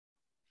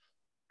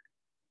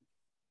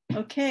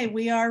Okay,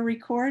 we are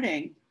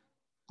recording.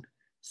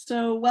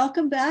 So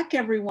welcome back,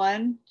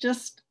 everyone.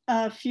 Just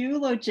a few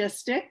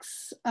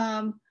logistics.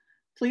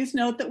 Please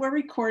note that we're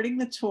recording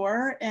the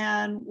tour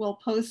and we'll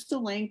post a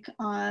link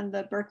on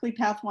the Berkeley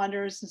Path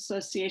Wanderers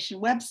Association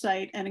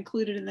website and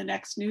include it in the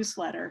next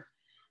newsletter.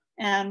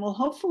 And we'll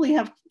hopefully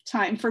have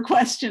time for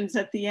questions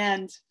at the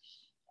end.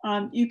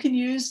 You can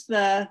use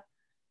the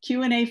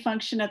Q&A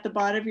function at the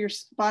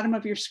bottom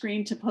of your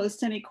screen to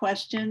post any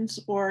questions,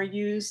 or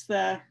use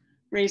the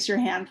raise your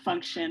hand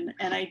function.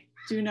 And I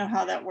do know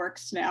how that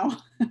works now.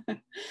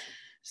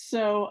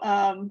 So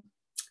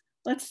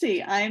let's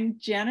see, I'm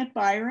Janet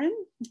Byron,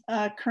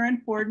 a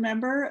current board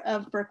member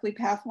of Berkeley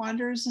Path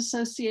Wanderers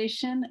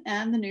Association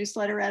and the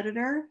newsletter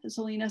editor, as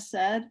Alina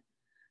said.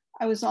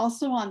 I was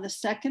also on the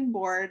second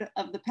board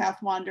of the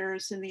Path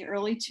Wanderers in the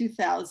early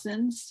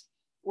 2000s,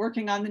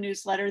 working on the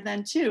newsletter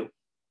then too.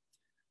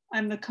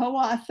 I'm the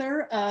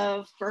co-author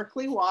of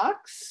Berkeley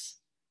Walks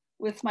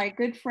with my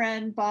good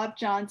friend Bob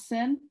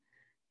Johnson.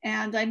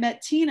 And I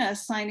met Tina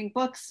signing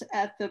books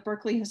at the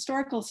Berkeley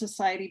Historical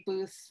Society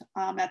booth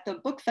at the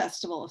book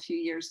festival a few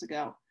years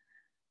ago.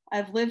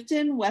 I've lived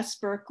in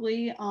West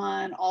Berkeley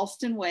on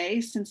Alston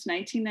Way since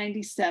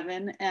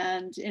 1997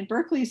 and in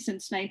Berkeley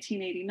since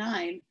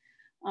 1989.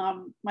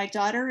 My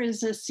daughter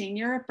is a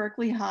senior at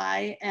Berkeley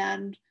High,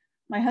 and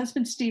my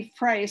husband, Steve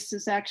Price,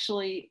 is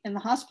actually in the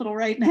hospital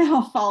right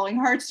now following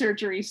heart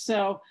surgery.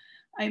 So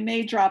I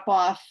may drop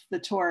off the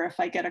tour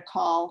if I get a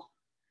call.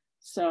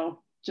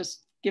 So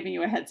just giving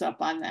you a heads up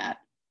on that.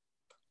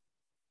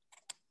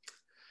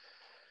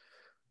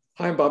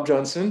 Hi, I'm Bob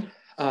Johnson.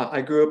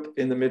 I grew up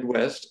in the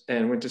Midwest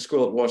and went to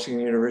school at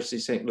Washington University,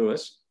 St.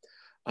 Louis,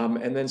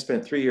 and then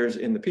spent 3 years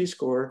in the Peace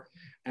Corps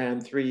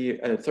and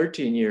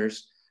 13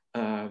 years,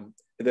 3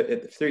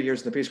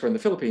 years in the Peace Corps in the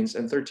Philippines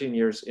and 13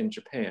 years in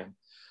Japan.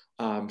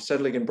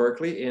 Settling in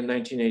Berkeley in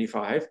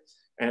 1985,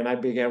 and I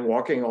began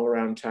walking all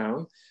around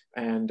town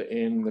and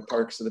in the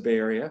parks of the Bay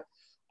Area,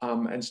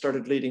 and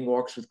started leading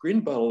walks with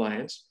Greenbelt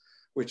Alliance,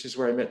 which is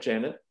where I met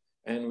Janet,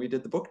 and we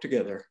did the book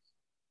together.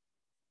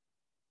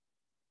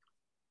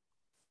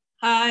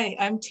 Hi,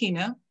 I'm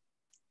Tina,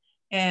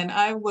 and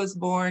I was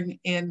born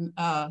in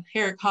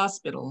Herrick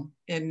Hospital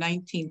in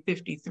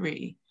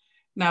 1953,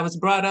 and I was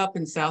brought up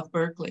in South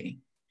Berkeley.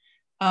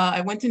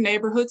 I went to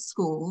neighborhood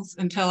schools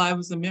until I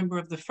was a member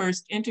of the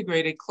first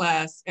integrated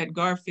class at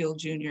Garfield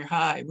Junior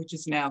High, which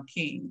is now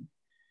King.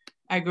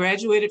 I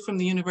graduated from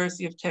the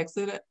University of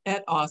Texas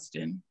at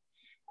Austin.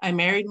 I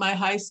married my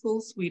high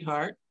school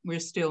sweetheart. We're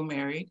still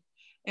married,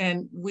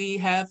 and we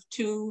have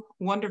 2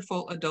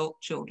 wonderful adult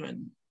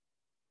children.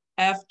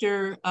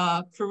 After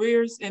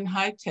careers in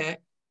high tech,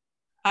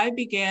 I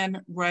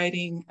began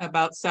writing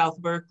about South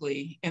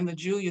Berkeley in the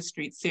Julia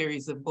Street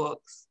series of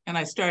books, and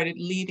I started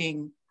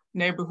leading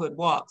neighborhood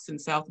walks in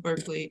South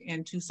Berkeley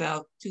in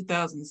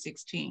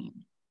 2016.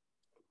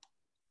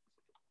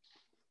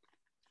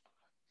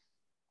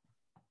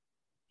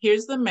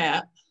 Here's the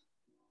map.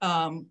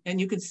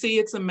 And you can see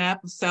it's a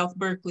map of South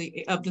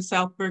Berkeley, of the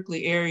South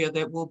Berkeley area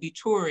that we'll be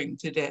touring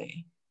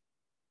today.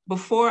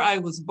 Before I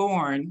was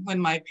born, when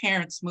my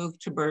parents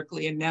moved to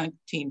Berkeley in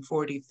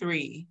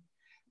 1943,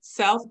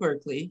 South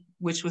Berkeley,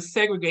 which was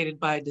segregated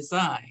by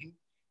design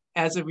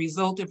as a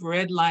result of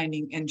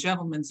redlining and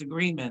gentlemen's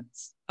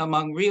agreements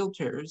among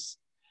realtors,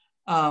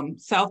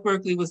 South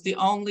Berkeley was the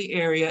only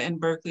area in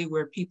Berkeley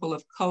where people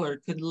of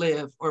color could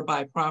live or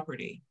buy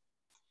property.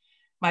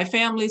 My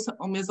family's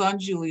home is on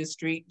Julia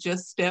Street,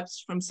 just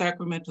steps from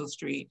Sacramento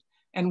Street,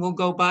 and we'll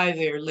go by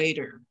there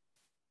later.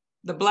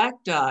 The black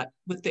dot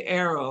with the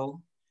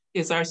arrow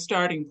is our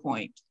starting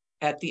point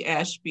at the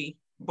Ashby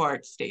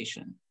BART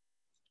station.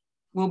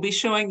 We'll be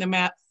showing the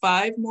map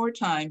 5 more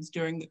times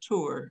during the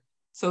tour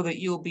so that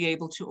you'll be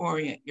able to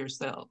orient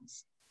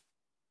yourselves.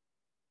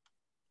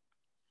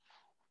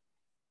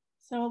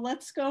 So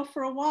let's go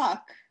for a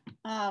walk.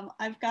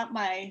 I've got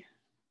my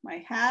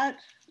hat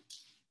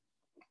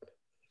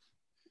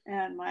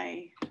and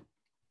my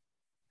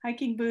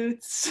hiking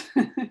boots,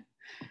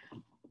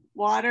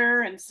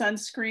 water and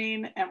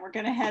sunscreen, and we're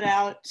gonna head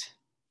out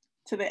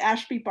to the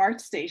Ashby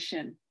BART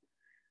station,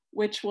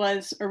 which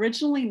was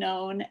originally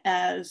known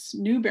as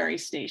Newberry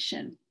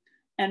Station.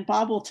 And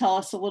Bob will tell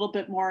us a little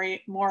bit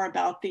more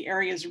about the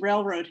area's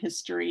railroad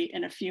history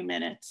in a few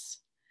minutes.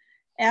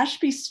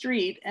 Ashby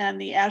Street and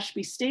the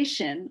Ashby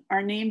Station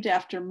are named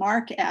after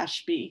Mark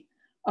Ashby,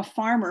 a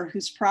farmer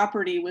whose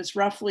property was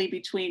roughly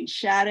between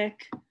Shattuck,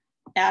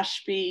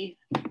 Ashby,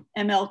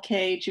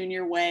 MLK,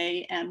 Junior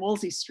Way, and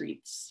Woolsey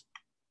Streets.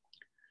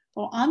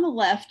 Well, on the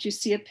left, you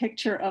see a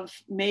picture of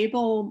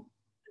Mabel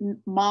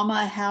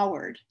Mama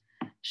Howard.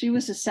 She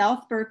was a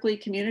South Berkeley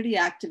community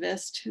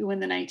activist who in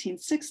the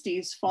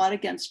 1960s fought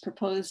against a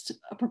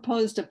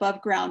proposed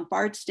above ground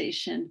BART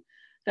station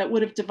that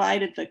would have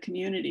divided the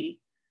community.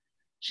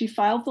 She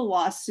filed the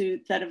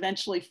lawsuit that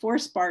eventually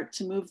forced BART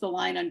to move the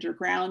line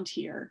underground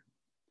here.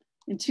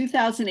 In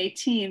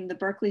 2018, the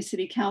Berkeley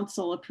City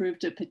Council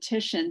approved a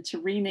petition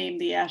to rename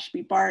the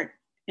Ashby BART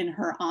in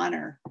her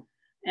honor.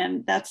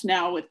 And that's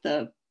now with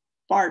the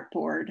BART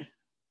board.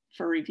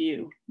 for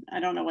review. I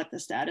don't know what the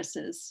status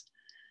is.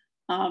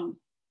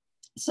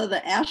 So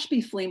the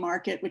Ashby Flea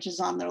Market, which is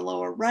on the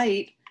lower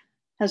right,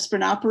 has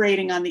been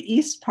operating on the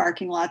east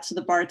parking lots of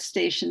the BART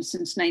station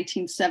since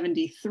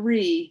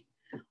 1973,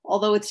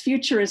 although its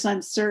future is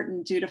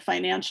uncertain due to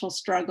financial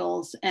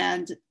struggles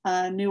and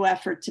a new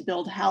effort to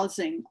build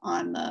housing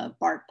on the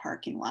BART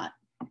parking lot.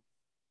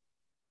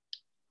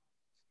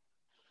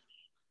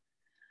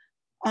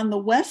 On the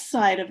west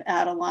side of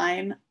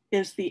Adeline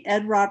is the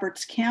Ed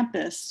Roberts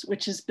campus,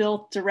 which is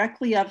built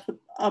directly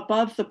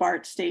above the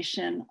BART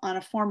station on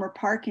a former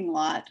parking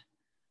lot.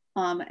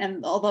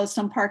 And although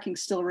some parking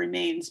still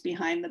remains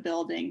behind the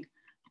building.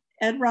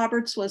 Ed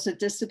Roberts was a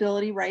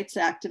disability rights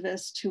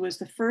activist who was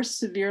the first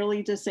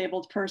severely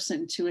disabled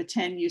person to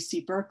attend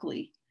UC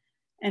Berkeley.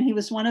 And he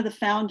was one of the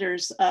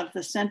founders of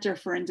the Center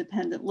for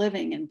Independent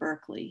Living in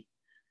Berkeley.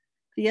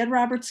 The Ed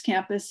Roberts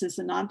campus is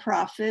a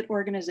nonprofit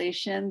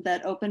organization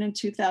that opened in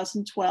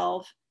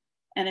 2012,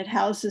 and it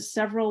houses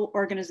several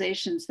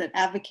organizations that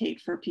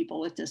advocate for people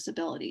with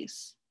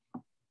disabilities.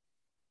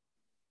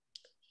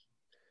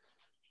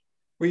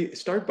 We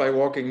start by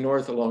walking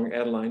north along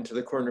Adeline to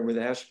the corner with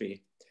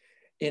Ashby.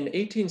 In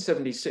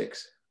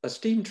 1876, a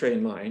steam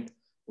train line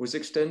was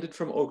extended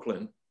from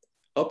Oakland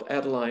up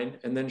Adeline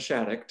and then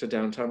Shattuck to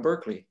downtown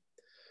Berkeley.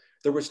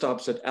 There were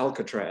stops at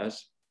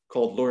Alcatraz,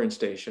 called Lawrence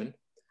Station,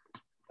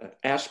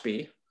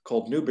 Ashby,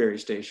 called Newberry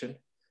Station,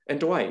 and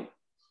Dwight,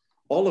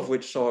 all of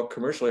which saw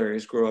commercial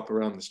areas grow up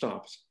around the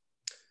stops.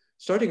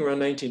 Starting around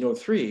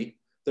 1903,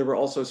 there were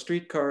also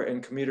streetcar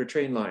and commuter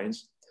train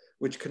lines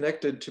which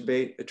connected to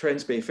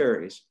Transbay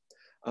ferries.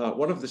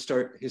 One of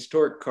the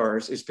historic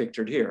cars is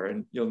pictured here,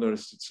 and you'll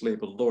notice it's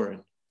labeled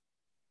Lauren.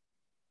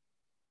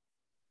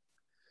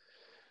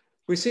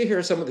 We see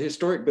here some of the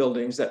historic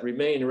buildings that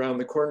remain around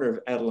the corner of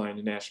Adeline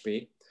and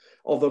Ashby,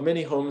 although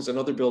many homes and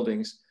other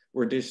buildings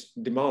were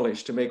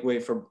demolished to make way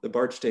for the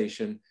BART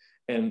station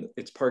and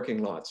its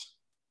parking lots.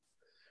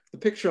 The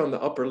picture on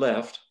the upper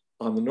left,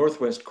 on the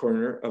northwest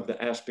corner of the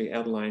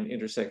Ashby-Adeline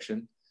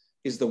intersection,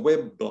 is the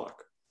Webb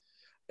Block,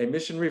 a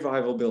Mission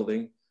Revival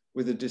building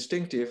with a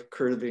distinctive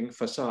curving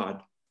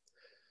facade.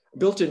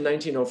 Built in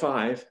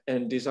 1905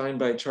 and designed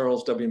by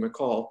Charles W.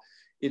 McCall,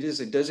 it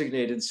is a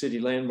designated city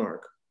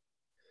landmark.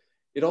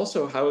 It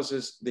also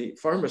houses the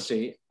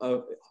pharmacy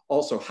of,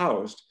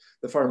 housed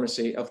the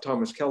pharmacy of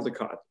Thomas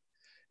Caldecott,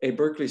 a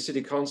Berkeley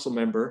City Council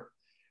member,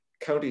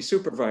 county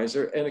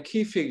supervisor, and a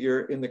key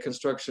figure in the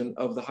construction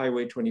of the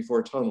Highway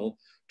 24 tunnel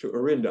to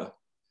Orinda,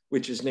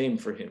 which is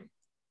named for him.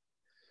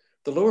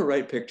 The lower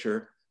right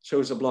picture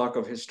shows a block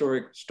of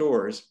historic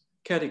stores,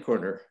 catty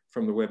corner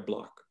from the Webb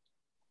Block.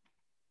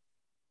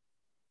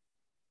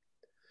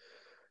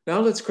 Now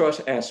let's cross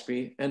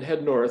Ashby and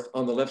head north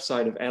on the left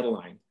side of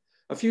Adeline,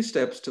 a few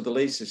steps to the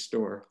Laces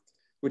store,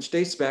 which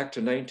dates back to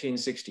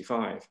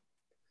 1965.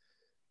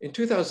 In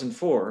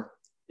 2004,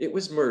 it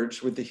was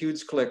merged with the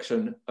Hughes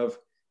collection of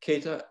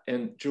Kata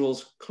and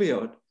Jules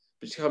Cleot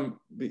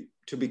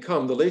to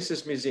become the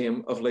Laces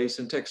Museum of Lace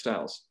and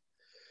Textiles.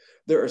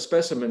 There are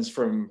specimens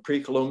from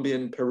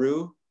pre-Columbian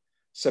Peru,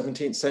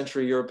 17th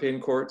century European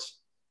quartz,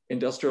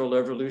 Industrial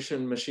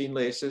Revolution machine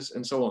laces,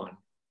 and so on.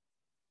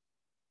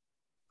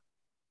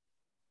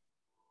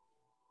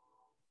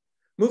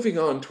 Moving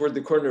on toward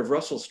the corner of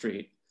Russell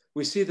Street,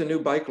 we see the new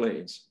bike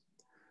lanes.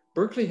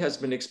 Berkeley has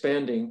been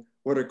expanding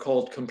what are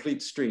called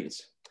complete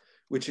streets,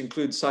 which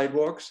include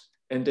sidewalks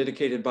and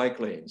dedicated bike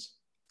lanes.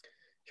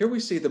 Here we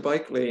see the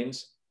bike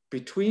lanes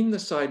between the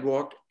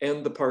sidewalk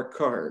and the parked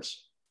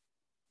cars.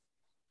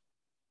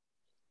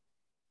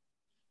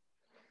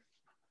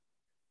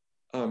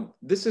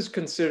 This is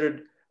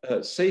considered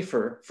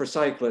safer for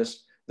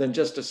cyclists than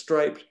just a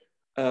striped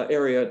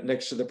area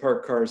next to the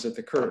parked cars at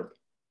the curb.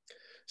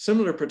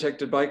 Similar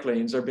protected bike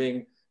lanes are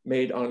being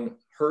made on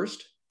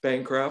Hearst,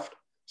 Bancroft,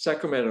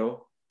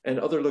 Sacramento, and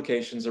other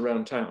locations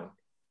around town.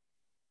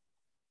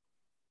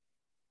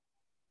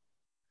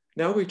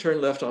 Now we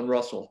turn left on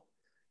Russell,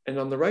 and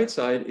on the right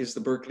side is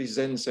the Berkeley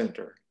Zen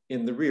Center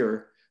in the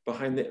rear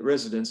behind the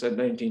residence at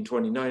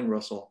 1929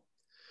 Russell.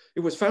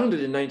 It was founded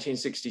in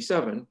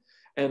 1967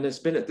 and has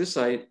been at this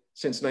site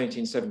since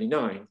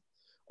 1979,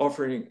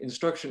 offering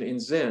instruction in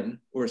Zen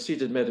or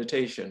seated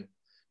meditation,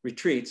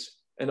 retreats,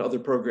 and other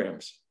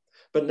programs,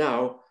 but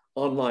now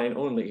online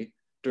only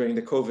during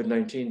the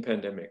COVID-19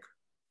 pandemic.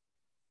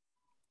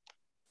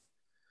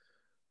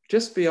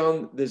 Just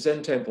beyond the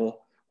Zen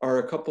temple are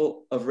a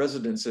couple of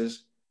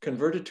residences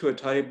converted to a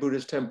Thai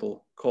Buddhist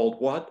temple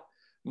called Wat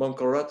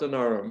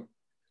Mangkaratanaram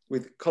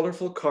with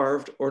colorful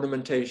carved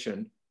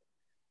ornamentation.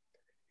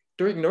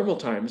 During normal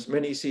times,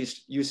 many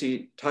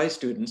UC Thai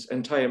students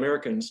and Thai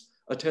Americans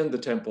attend the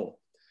temple,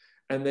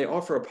 and they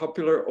offer a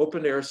popular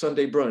open-air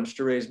Sunday brunch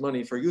to raise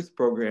money for youth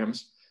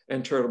programs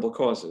and charitable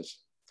causes,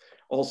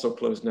 also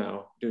closed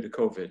now due to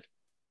COVID.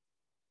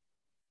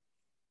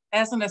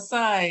 As an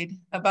aside,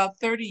 about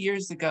 30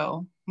 years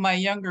ago, my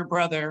younger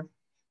brother,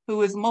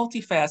 who is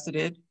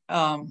multifaceted,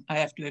 I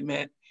have to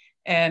admit,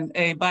 and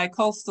a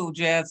bicoastal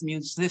jazz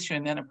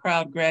musician and a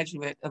proud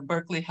graduate of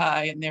Berkeley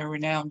High and their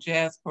renowned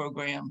jazz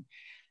program,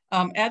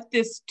 At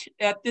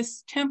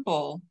this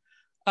temple,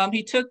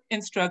 he took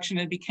instruction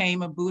and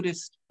became a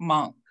Buddhist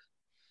monk.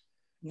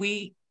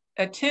 We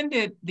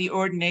attended the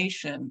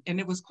ordination and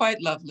it was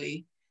quite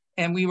lovely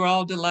and we were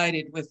all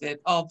delighted with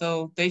it.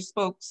 Although they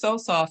spoke so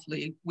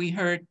softly, we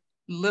heard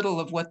little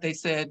of what they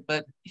said,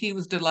 but he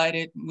was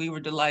delighted and we were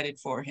delighted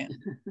for him.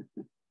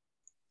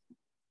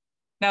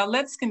 Now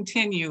let's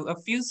continue a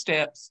few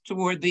steps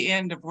toward the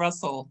end of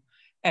Russell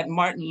at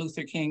Martin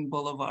Luther King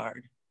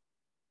Boulevard.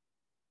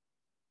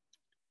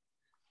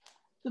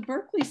 The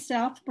Berkeley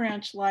South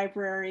Branch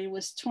Library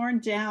was torn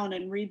down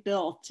and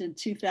rebuilt in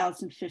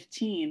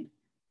 2015.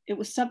 It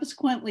was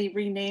subsequently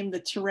renamed the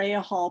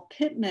Torreya Hall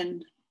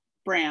Pittman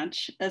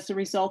branch as a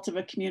result of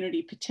a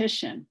community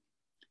petition.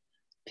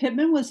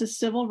 Pittman was a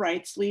civil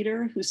rights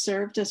leader who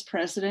served as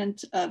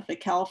president of the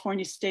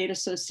California State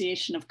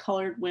Association of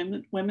Colored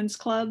Women's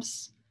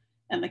Clubs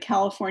and the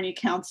California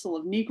Council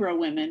of Negro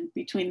Women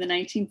between the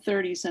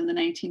 1930s and the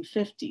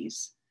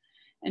 1950s.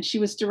 And she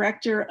was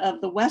director of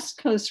the West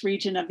Coast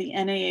region of the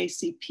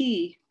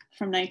NAACP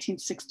from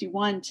 1961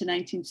 to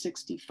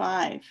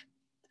 1965.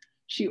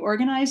 She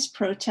organized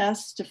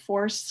protests to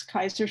force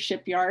Kaiser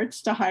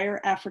shipyards to hire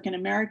African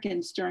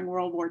Americans during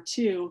World War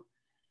II,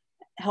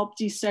 helped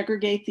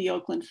desegregate the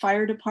Oakland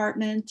Fire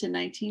Department in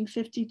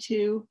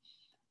 1952,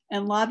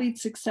 and lobbied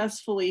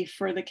successfully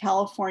for the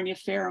California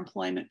Fair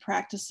Employment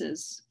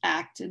Practices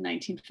Act in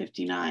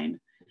 1959.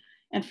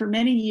 And for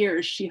many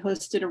years, she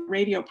hosted a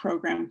radio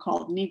program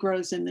called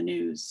Negroes in the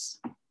News.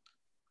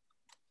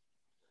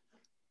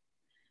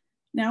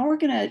 Now we're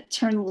going to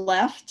turn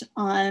left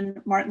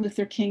on Martin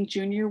Luther King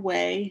Jr.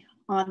 Way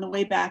on the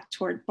way back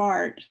toward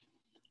BART.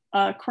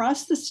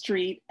 Across the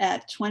street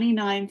at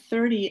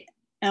 2930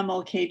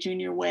 MLK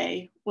Jr.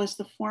 Way was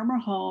the former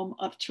home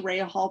of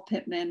Torreya Hall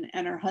Pittman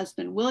and her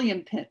husband,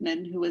 William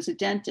Pittman, who was a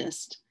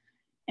dentist.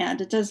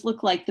 And it does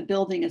look like the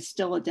building is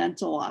still a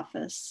dental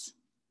office.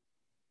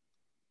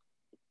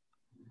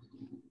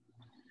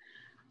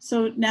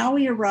 So now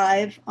we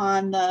arrive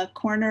on the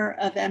corner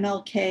of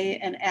MLK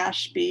and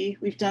Ashby.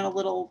 We've done a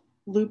little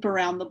loop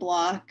around the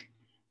block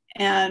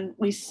and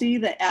we see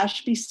the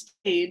Ashby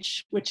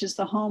Stage, which is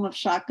the home of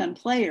Shotgun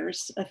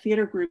Players, a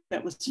theater group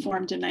that was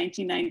formed in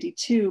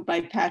 1992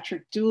 by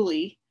Patrick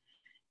Dooley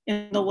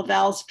in the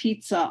Laval's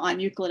Pizza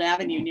on Euclid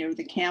Avenue near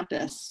the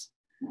campus.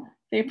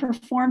 They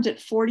performed at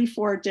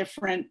 44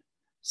 different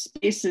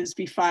spaces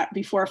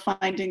before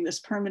finding this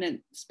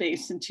permanent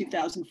space in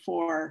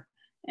 2004.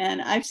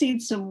 And I've seen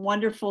some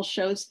wonderful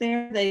shows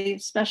there. They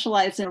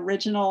specialize in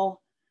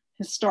original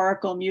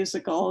historical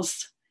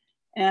musicals.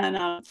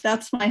 And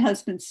that's my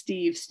husband,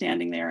 Steve,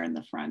 standing there in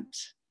the front.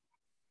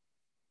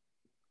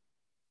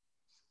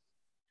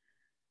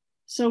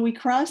 So we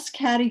cross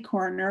Caddy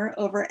Corner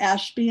over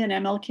Ashby and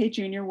MLK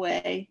Jr.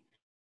 Way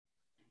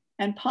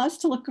and pause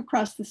to look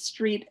across the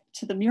street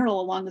to the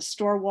mural along the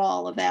store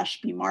wall of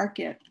Ashby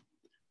Market,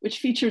 which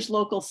features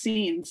local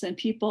scenes and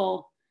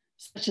people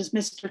such as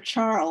Mr.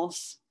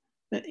 Charles,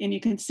 and you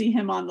can see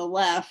him on the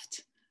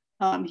left.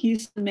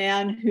 He's the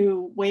man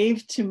who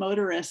waved to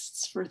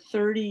motorists for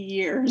 30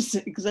 years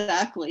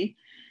exactly.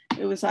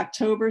 It was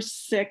October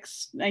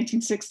 6,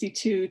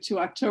 1962 to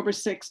October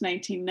 6,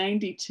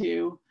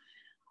 1992,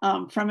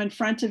 from in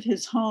front of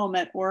his home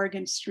at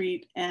Oregon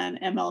Street and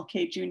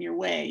MLK Jr.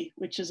 Way,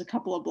 which is a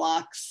couple of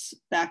blocks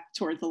back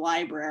toward the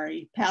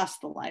library,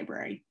 past the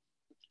library.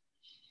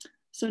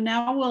 So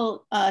now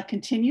we'll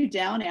continue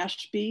down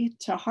Ashby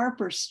to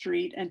Harper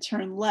Street and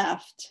turn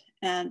left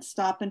and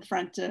stop in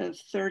front of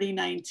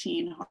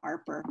 3019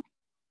 Harper.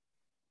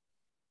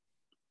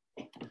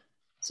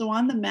 So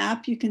on the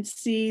map, you can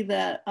see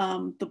that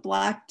the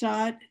black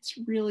dot, it's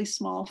really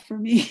small for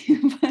me,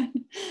 but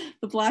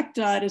the black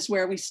dot is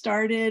where we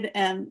started.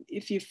 And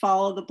if you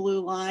follow the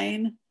blue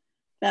line,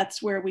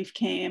 that's where we've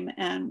came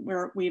and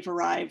where we've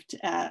arrived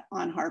at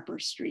on Harper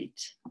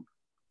Street.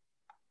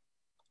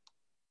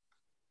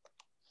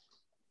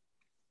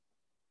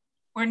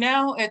 We're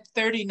now at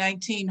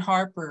 3019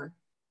 Harper,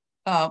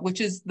 which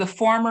is the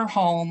former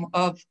home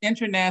of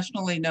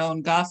internationally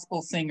known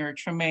gospel singer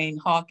Tremaine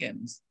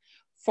Hawkins,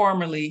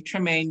 formerly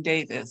Tremaine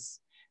Davis.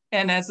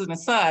 And as an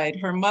aside,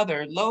 her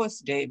mother, Lois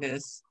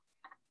Davis,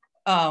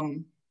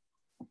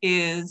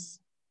 is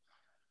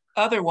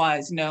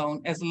otherwise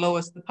known as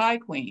Lois the Pie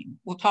Queen.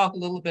 We'll talk a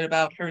little bit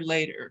about her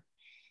later.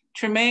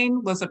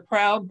 Tremaine was a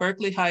proud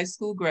Berkeley High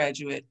School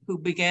graduate who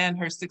began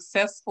her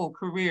successful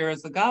career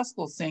as a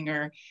gospel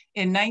singer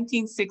in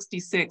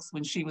 1966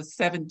 when she was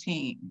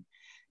 17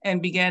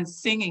 and began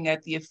singing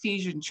at the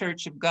Ephesian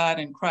Church of God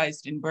in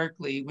Christ in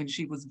Berkeley when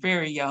she was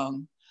very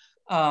young,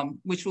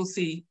 which we'll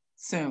see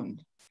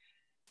soon.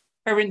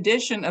 Her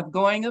rendition of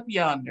Going Up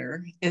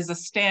Yonder is a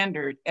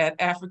standard at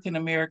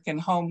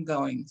African-American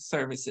homegoing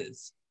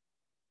services.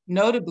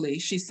 Notably,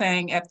 she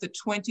sang at the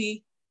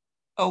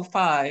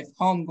 2005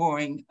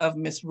 homegoing of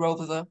Miss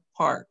Rosa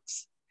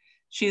Parks.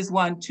 She has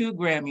won 2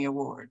 Grammy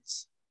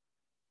Awards.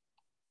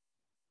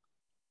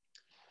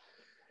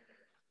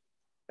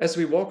 As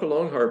we walk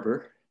along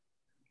Harper,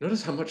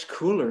 notice how much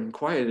cooler and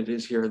quiet it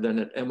is here than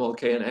at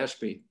MLK and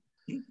Ashby.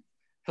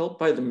 helped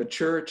by the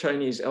mature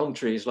Chinese elm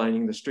trees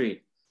lining the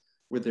street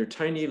with their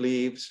tiny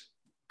leaves,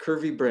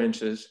 curvy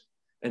branches,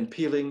 and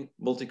peeling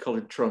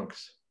multicolored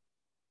trunks.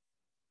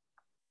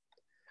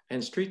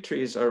 And street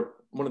trees are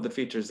one of the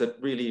features that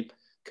really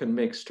can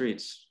make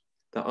streets,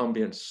 the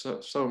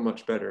ambience, so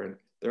much better. And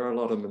there are a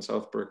lot of them in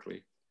South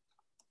Berkeley.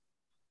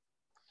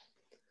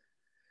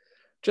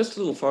 Just a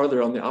little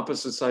farther on the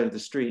opposite side of the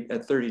street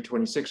at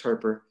 3026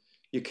 Harper,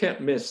 you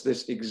can't miss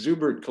this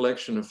exuberant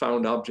collection of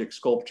found object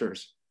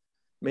sculptures,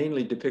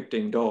 mainly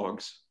depicting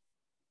dogs.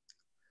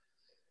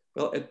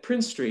 Well, at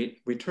Prince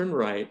Street, we turn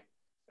right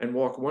and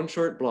walk one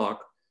short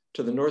block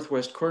to the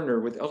northwest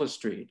corner with Ellis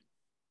Street,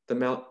 the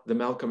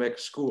Malcolm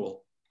X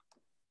School.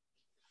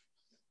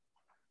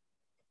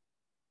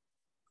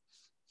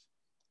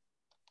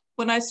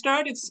 When I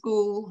started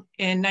school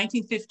in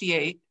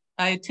 1958,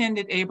 I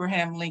attended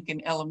Abraham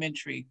Lincoln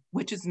Elementary,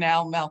 which is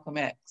now Malcolm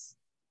X.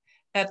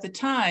 At the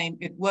time,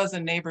 it was a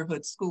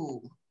neighborhood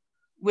school,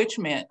 which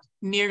meant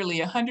nearly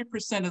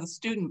 100% of the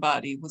student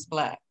body was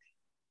Black.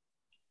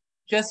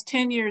 Just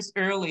 10 years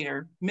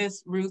earlier,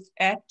 Miss Ruth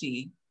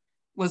Actie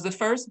was the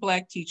first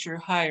Black teacher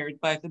hired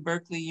by the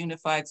Berkeley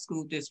Unified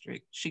School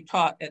District. She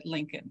taught at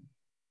Lincoln.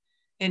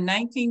 In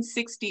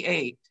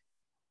 1968,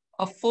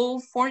 a full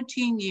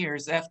 14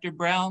 years after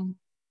Brown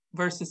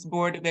versus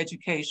Board of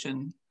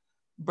Education,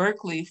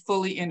 Berkeley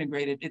fully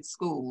integrated its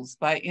schools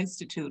by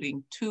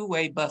instituting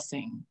two-way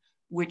busing,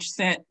 which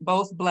sent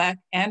both Black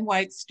and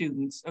white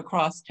students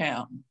across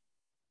town.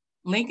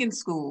 Lincoln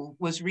School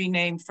was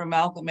renamed for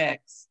Malcolm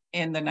X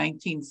in the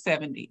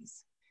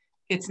 1970s.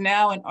 It's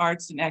now an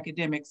arts and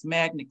academics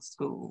magnet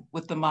school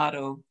with the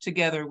motto,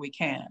 "Together we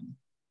can."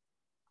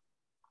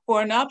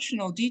 For an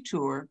optional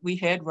detour, we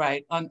head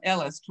right on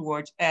Ellis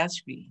towards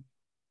Ashby.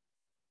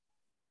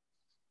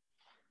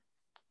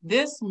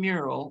 This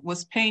mural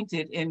was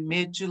painted in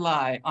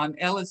mid-July on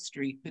Ellis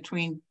Street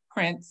between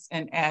Prince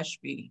and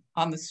Ashby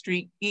on the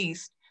street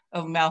east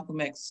of Malcolm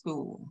X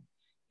School.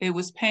 It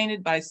was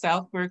painted by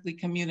South Berkeley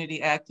community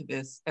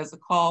activists as a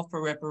call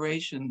for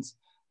reparations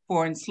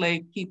for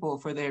enslaved people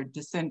for their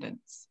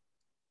descendants.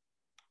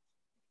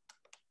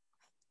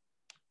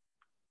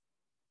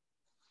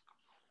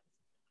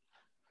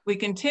 We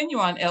continue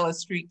on Ellis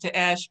Street to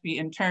Ashby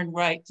and turn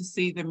right to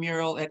see the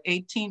mural at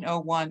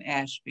 1801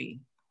 Ashby.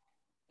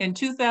 In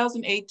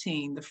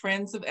 2018, the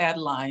Friends of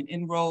Adeline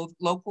enrolled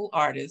local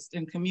artists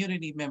and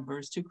community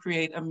members to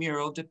create a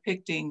mural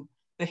depicting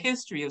the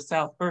history of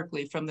South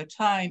Berkeley from the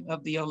time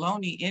of the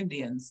Ohlone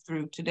Indians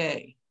through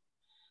today.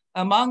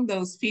 Among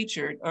those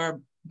featured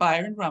are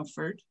Byron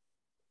Rumford,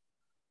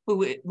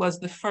 who was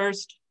the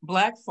first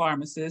Black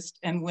pharmacist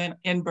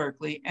in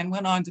Berkeley and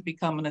went on to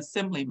become an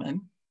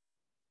assemblyman,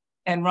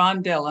 and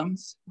Ron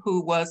Dellums,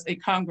 who was a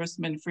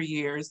congressman for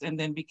years and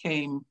then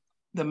became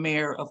the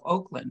mayor of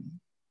Oakland.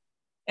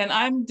 And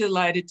I'm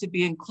delighted to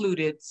be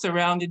included,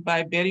 surrounded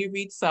by Betty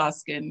Reed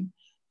Soskin,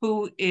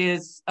 who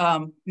is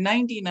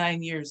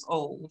 99 years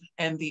old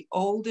and the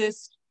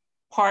oldest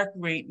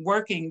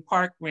working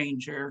park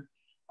ranger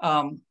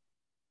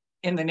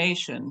in the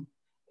nation.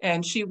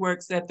 And she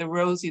works at the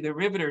Rosie the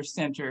Riveter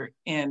Center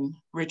in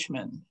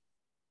Richmond.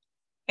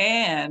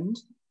 And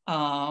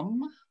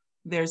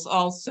there's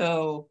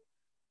also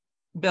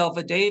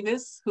Belva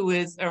Davis, who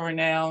is a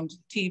renowned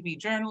TV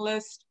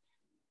journalist,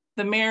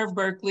 the mayor of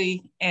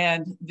Berkeley,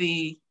 and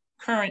the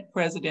current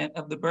president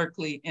of the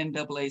Berkeley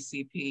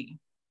NAACP.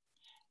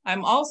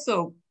 I'm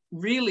also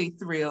really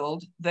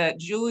thrilled that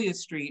Julia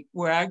Street,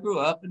 where I grew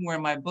up and where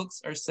my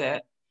books are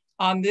set,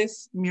 on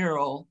this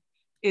mural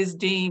is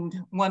deemed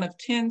one of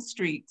 10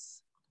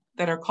 streets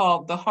that are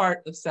called the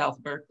heart of South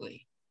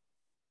Berkeley.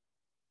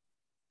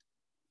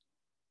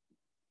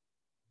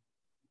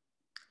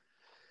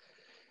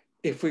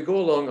 If we go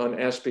along on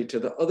Ashby to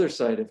the other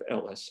side of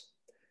Ellis,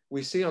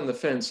 we see on the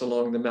fence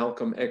along the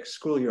Malcolm X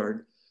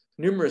schoolyard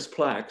numerous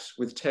plaques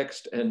with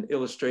text and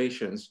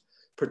illustrations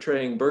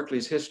portraying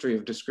Berkeley's history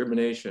of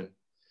discrimination,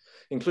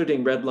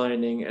 including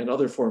redlining and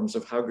other forms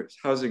of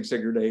housing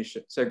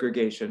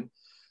segregation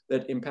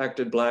that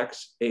impacted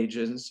Blacks,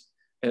 Asians,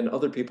 and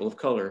other people of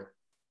color.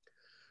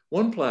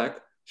 One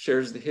plaque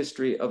shares the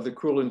history of the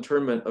cruel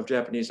internment of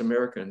Japanese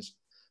Americans,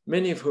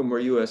 many of whom were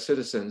US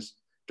citizens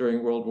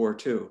during World War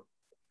II.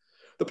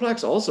 The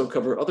plaques also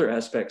cover other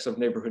aspects of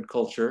neighborhood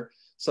culture,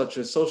 such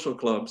as social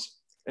clubs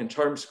and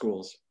charm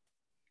schools.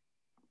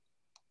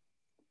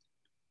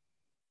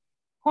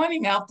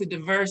 Pointing out the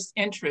diverse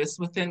interests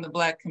within the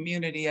Black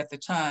community at the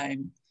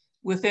time,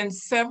 within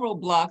several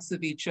blocks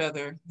of each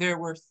other, there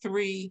were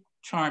 3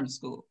 charm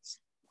schools.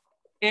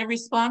 In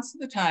response to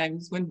the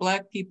times when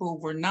Black people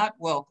were not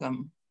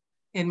welcome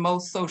in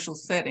most social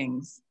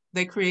settings,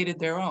 they created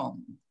their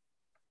own.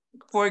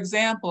 For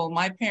example,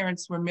 my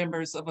parents were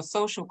members of a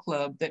social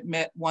club that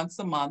met once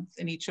a month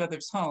in each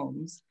other's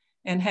homes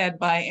and had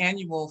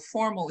biannual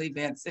formal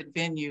events at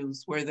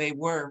venues where they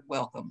were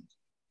welcomed.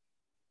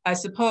 I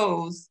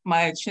suppose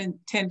my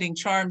attending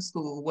charm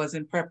school was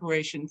in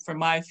preparation for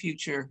my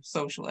future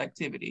social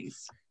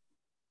activities.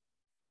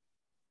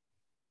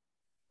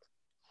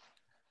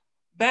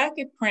 Back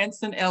at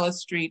Prince and Ellis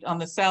Street on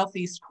the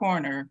southeast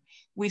corner,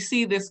 we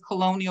see this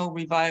colonial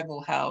revival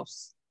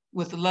house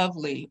with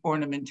lovely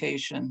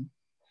ornamentation.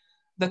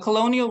 The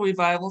colonial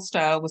revival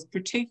style was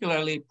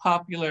particularly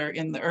popular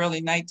in the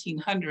early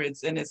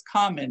 1900s and is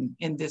common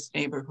in this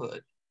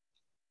neighborhood.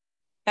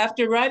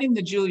 After writing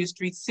the Julia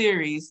Street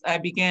series, I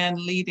began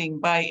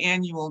leading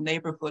biannual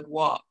neighborhood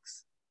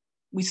walks.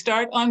 We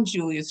start on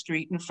Julia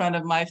Street in front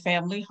of my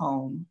family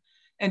home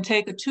and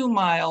take a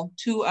 2-mile,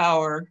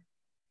 2-hour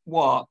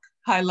walk,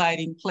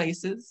 highlighting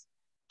places,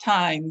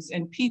 times,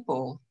 and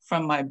people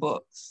from my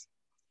books.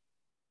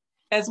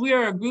 As we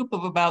are a group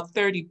of about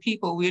 30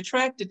 people, we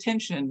attract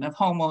attention of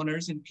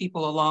homeowners and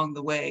people along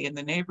the way in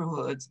the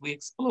neighborhoods we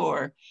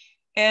explore,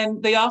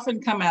 and they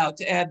often come out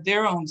to add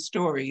their own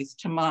stories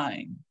to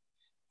mine.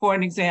 For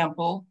an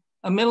example,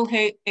 a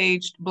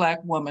middle-aged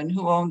Black woman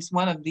who owns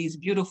one of these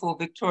beautiful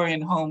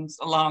Victorian homes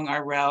along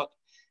our route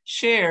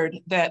shared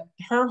that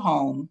her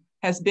home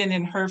has been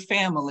in her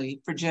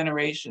family for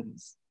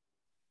generations.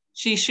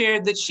 She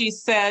shared that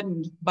she's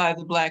saddened by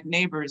the Black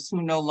neighbors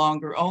who no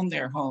longer own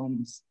their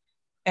homes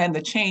and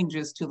the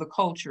changes to the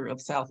culture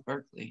of South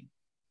Berkeley.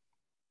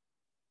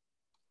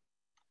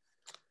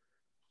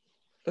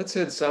 Let's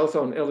head south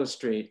on Ellis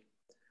Street.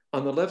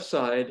 On the left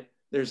side,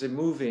 there's a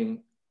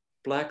moving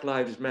Black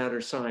Lives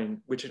Matter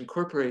sign, which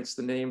incorporates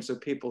the names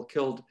of people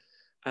killed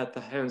at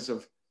the hands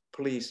of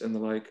police and the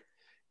like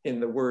in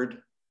the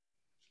word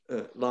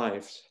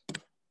lives.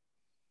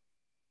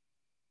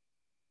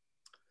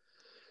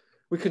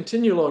 We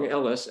continue along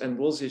Ellis and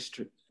Woolsey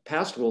Street,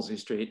 past Woolsey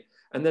Street,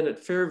 and then at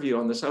Fairview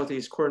on the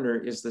southeast corner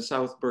is the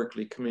South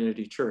Berkeley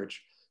Community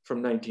Church from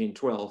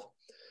 1912,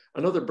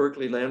 another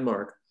Berkeley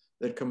landmark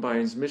that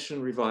combines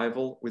mission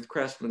revival with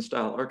craftsman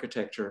style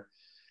architecture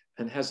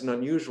and has an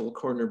unusual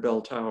corner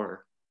bell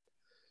tower.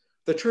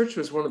 The church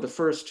was one of the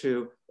first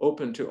to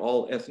open to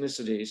all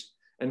ethnicities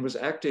and was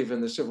active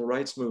in the civil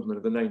rights movement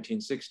of the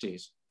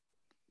 1960s.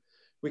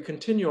 We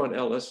continue on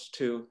Ellis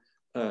to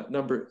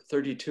number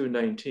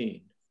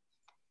 3219.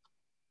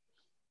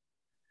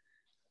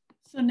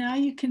 So now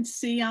you can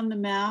see on the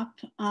map,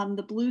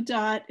 the blue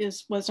dot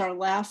was our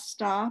last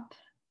stop,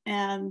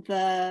 and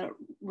the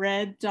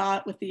red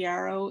dot with the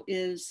arrow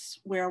is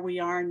where we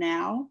are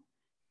now.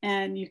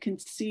 And you can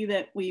see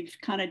that we've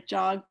kind of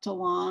jogged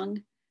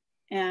along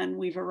and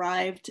we've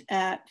arrived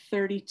at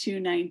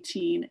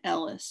 3219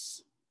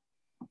 Ellis.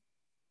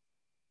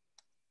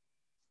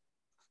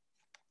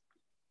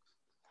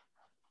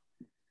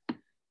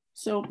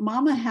 So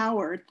Mama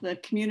Howard, the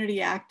community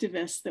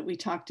activist that we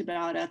talked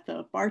about at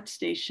the BART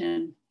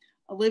station,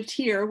 lived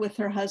here with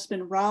her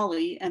husband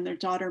Raleigh and their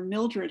daughter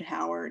Mildred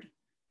Howard,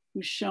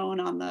 who's shown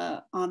on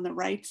the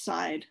right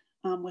side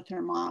with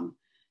her mom.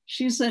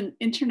 She's an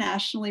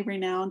internationally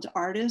renowned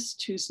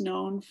artist who's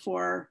known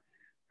for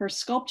her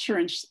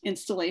sculpture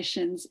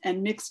installations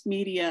and mixed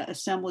media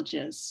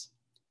assemblages.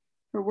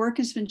 Her work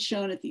has been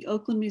shown at the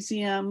Oakland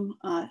Museum,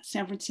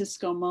 San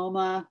Francisco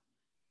MoMA,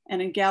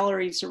 and in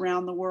galleries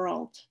around the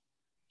world.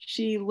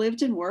 She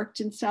lived and worked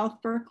in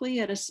South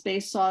Berkeley at a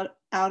space off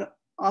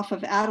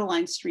of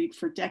Adeline Street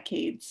for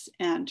decades,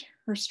 and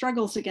her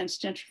struggles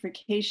against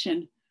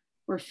gentrification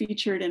were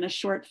featured in a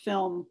short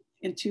film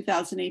in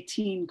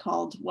 2018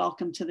 called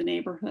Welcome to the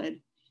Neighborhood.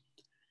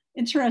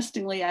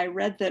 Interestingly, I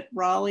read that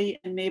Raleigh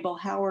and Mabel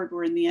Howard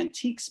were in the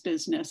antiques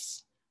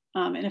business.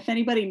 And if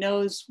anybody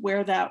knows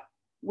where that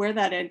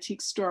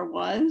antique store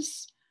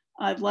was,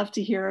 I'd love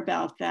to hear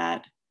about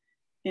that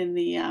in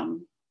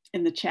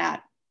the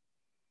chat.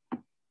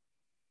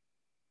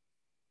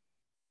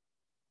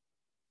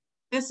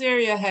 This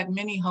area had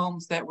many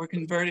homes that were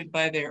converted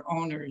by their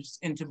owners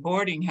into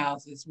boarding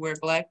houses where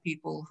Black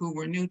people who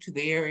were new to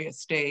the area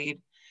stayed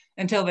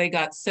until they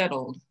got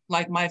settled,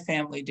 like my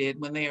family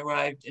did when they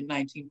arrived in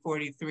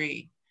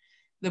 1943.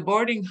 The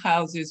boarding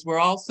houses were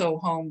also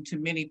home to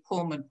many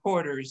Pullman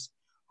porters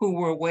who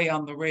were away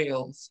on the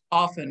rails,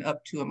 often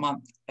up to a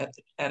month at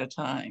a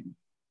time.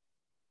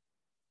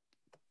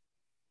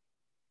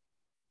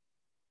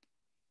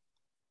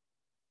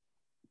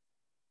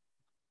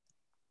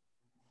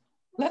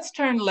 Let's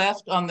turn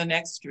left on the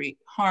next street,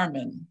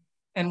 Harmon,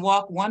 and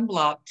walk 1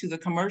 block to the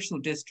commercial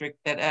district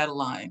at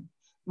Adeline,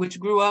 which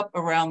grew up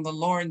around the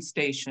Lawrence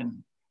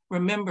station.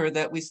 Remember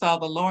that we saw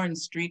the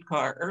Lawrence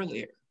streetcar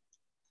earlier.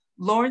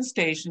 Lawrence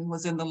station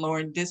was in the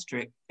Lawrence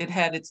district. It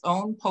had its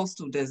own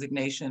postal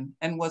designation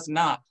and was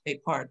not a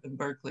part of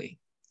Berkeley.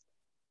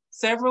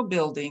 Several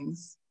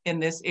buildings in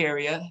this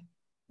area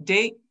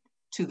date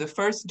to the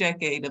first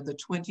decade of the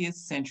 20th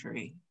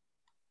century.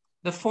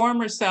 The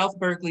former South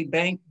Berkeley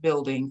Bank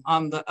building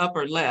on the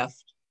upper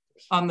left,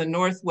 on the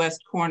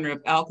northwest corner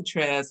of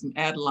Alcatraz and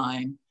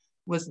Adeline,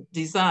 was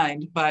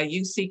designed by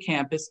UC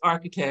campus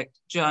architect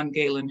John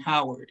Galen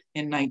Howard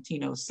in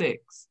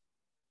 1906.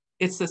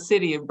 It's the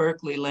City of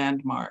Berkeley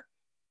landmark.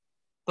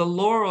 The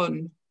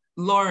Lauren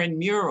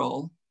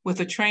mural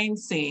with a train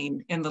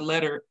scene in the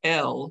letter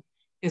L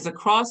is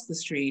across the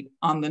street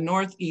on the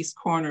northeast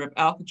corner of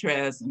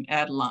Alcatraz and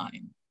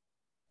Adeline.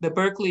 The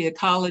Berkeley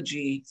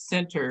Ecology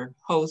Center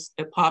hosts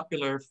a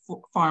popular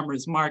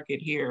farmers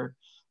market here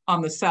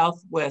on the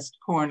southwest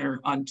corner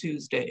on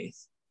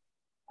Tuesdays.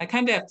 I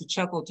kind of have to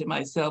chuckle to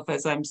myself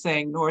as I'm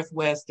saying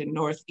northwest and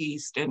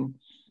northeast, and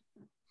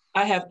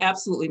I have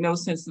absolutely no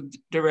sense of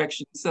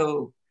direction.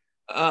 So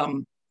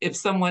if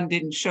someone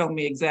didn't show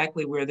me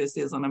exactly where this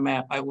is on a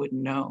map, I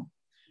wouldn't know.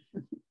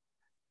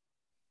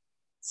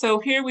 So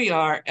here we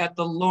are at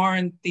the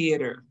Lauren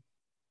Theater.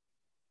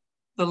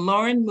 The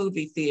Lauren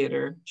Movie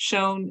Theater,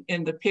 shown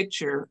in the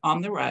picture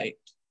on the right,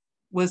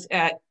 was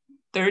at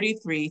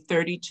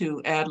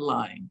 3332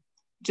 Adeline,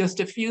 just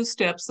a few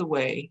steps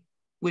away,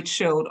 which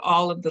showed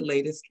all of the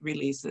latest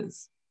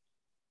releases.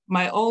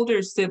 My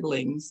older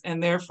siblings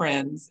and their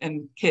friends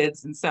and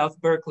kids in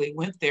South Berkeley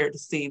went there to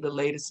see the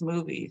latest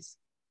movies,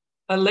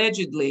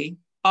 allegedly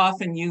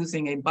often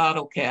using a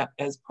bottle cap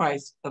as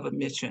price of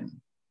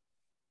admission.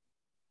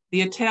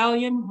 The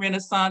Italian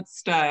Renaissance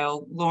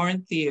style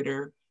Lauren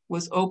Theater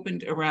was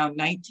opened around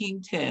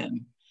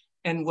 1910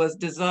 and was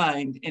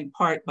designed in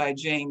part by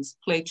James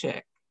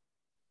Plachek,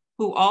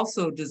 who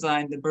also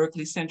designed the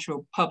Berkeley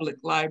Central Public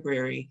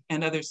Library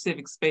and other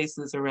civic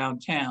spaces around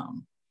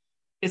town.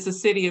 It's a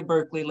City of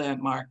Berkeley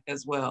landmark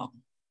as well.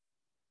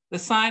 The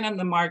sign on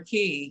the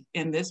marquee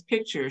in this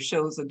picture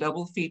shows a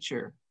double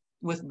feature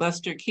with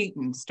Buster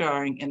Keaton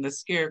starring in The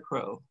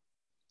Scarecrow.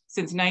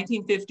 Since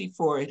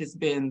 1954, it has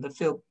been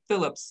the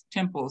Phillips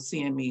Temple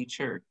CME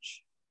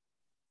Church.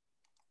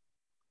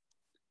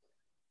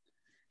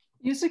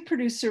 Music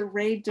producer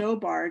Ray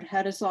Dobard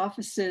had his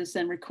offices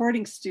and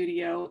recording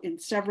studio in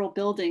several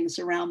buildings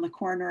around the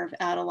corner of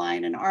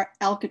Adeline and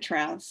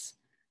Alcatraz.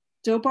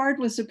 Dobard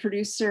was a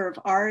producer of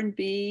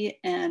R&B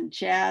and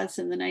jazz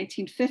in the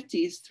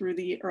 1950s through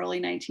the early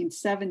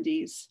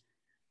 1970s.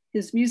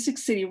 His Music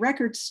City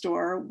record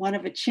store, one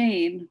of a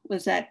chain,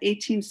 was at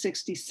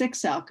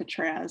 1866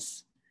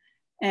 Alcatraz.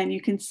 And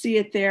you can see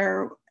it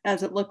there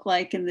as it looked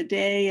like in the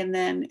day, and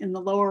then in the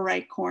lower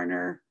right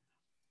corner,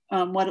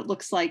 what it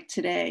looks like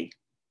today.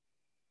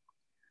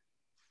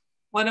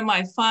 One of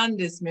my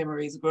fondest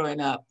memories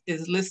growing up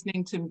is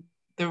listening to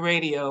the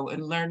radio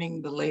and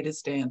learning the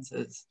latest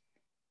dances.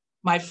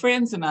 My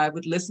friends and I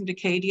would listen to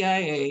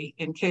KDIA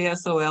and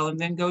KSOL and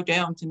then go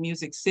down to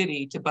Music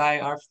City to buy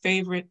our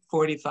favorite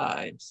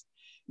 45s.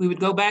 We would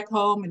go back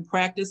home and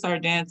practice our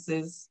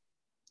dances.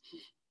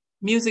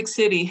 Music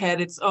City had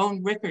its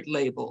own record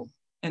label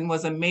and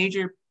was a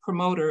major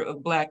promoter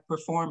of Black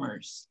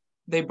performers.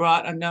 They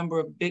brought a number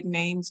of big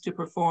names to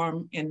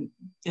perform in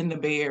the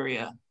Bay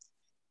Area.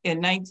 In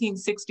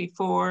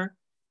 1964,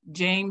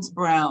 James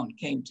Brown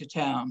came to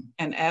town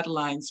and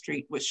Adeline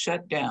Street was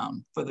shut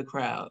down for the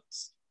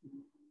crowds.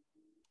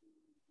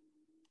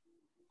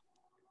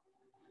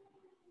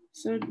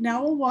 So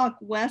now we'll walk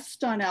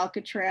west on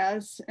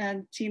Alcatraz,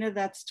 and Tina,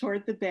 that's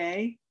toward the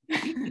bay.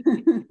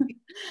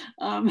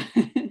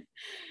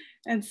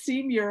 And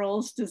see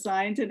murals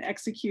designed and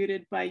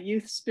executed by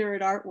Youth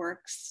Spirit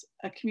Artworks,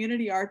 a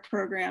community art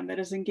program that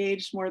has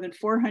engaged more than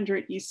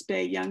 400 East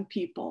Bay young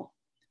people.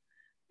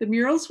 The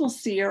murals we'll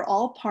see are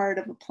all part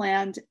of a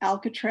planned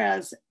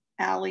Alcatraz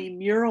Alley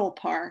Mural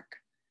Park,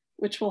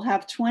 which will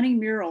have 20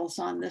 murals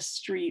on this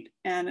street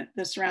and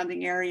the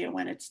surrounding area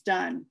when it's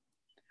done.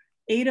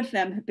 8 of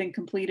them have been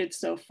completed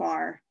so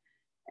far.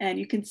 And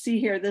you can see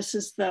here, this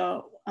is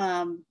the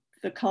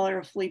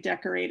colorfully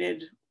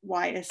decorated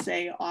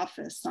YSA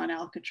office on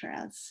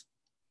Alcatraz.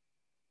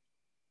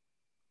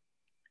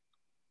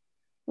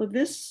 Well,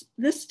 this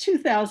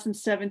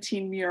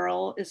 2017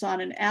 mural is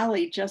on an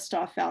alley just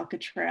off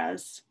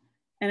Alcatraz,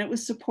 and it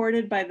was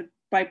supported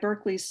by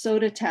Berkeley's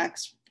Soda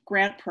Tax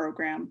grant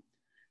program.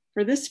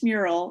 For this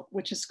mural,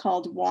 which is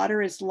called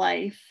Water is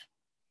Life,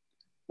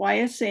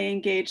 YSA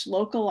engaged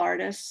local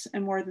artists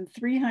and more than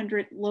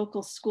 300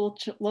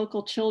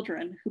 local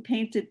children who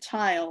painted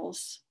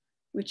tiles,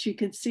 which you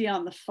can see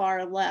on the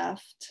far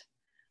left,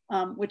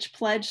 which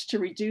pledged to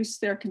reduce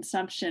their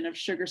consumption of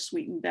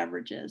sugar-sweetened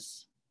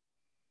beverages.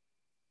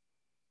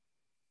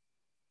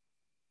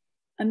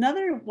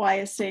 Another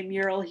YSA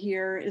mural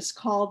here is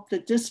called The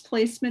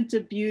Displacement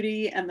of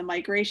Beauty and the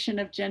Migration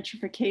of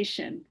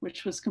Gentrification,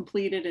 which was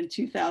completed in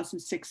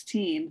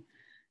 2016.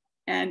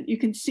 And you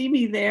can see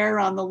me there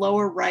on the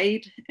lower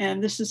right.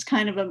 And this is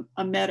kind of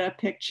a meta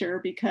picture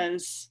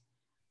because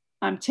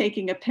I'm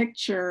taking a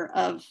picture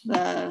of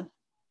the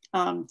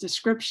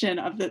description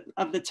of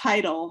the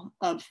title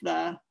of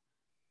the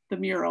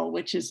mural,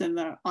 which is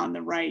on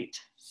the right.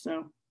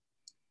 So.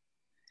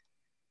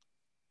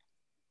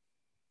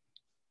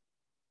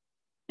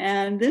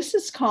 And this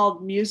is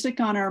called Music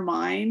on Our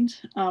Mind,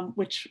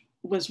 which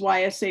was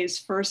YSA's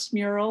first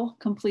mural,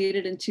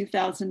 completed in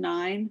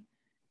 2009.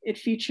 It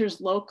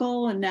features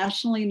local and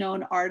nationally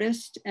known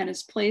artists and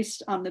is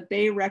placed on the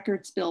Bay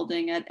Records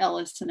building at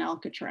Ellis and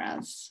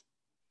Alcatraz.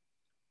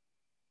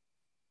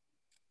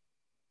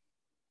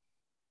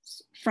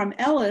 From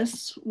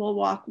Ellis, we'll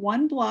walk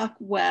 1 block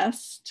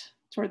west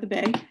toward the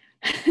bay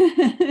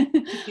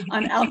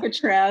on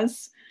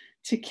Alcatraz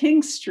to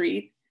King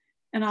Street.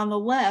 And on the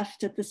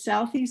left at the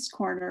southeast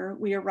corner,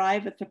 we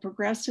arrive at the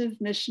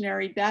Progressive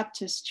Missionary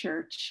Baptist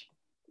Church,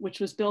 which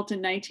was built in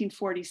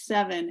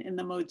 1947 in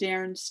the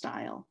modern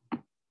style.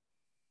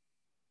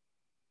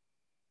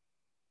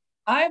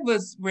 I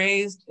was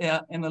raised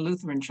in a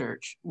Lutheran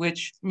church,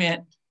 which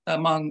meant,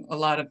 among a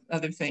lot of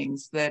other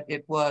things, that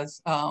it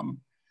was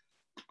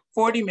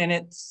 40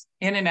 minutes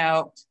in and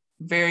out,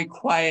 very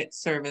quiet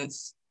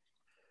service.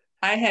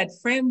 I had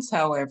friends,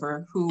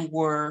 however, who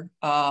were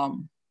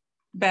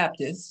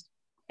Baptist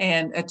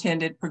and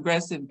attended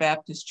Progressive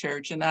Baptist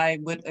Church, and I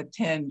would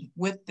attend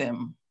with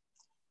them.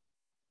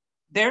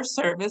 Their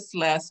service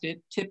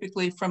lasted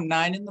typically from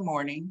 9 in the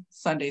morning,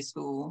 Sunday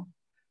school,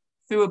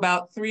 through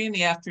about 3 in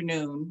the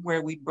afternoon,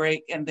 where we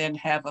break and then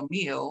have a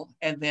meal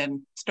and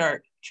then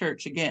start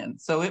church again.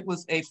 So it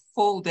was a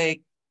full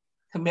day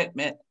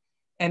commitment,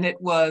 and it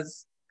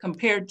was,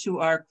 compared to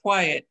our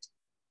quiet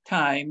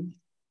time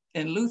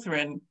in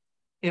Lutheran,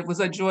 it was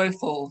a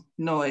joyful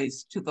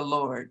noise to the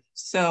Lord.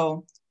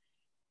 So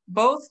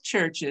both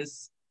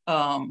churches,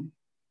 I'm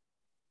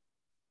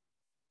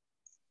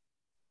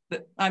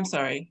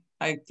sorry,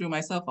 I threw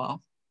myself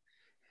off.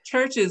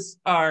 Churches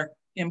are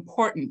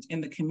important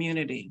in the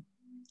community.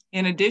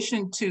 In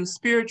addition to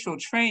spiritual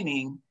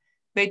training,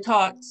 they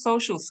taught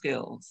social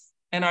skills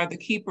and are the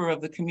keeper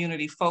of the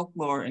community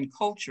folklore and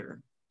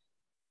culture.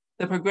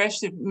 The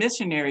Progressive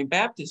Missionary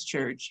Baptist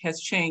Church has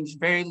changed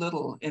very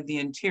little in the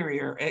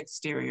interior,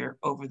 exterior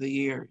over the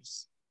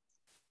years.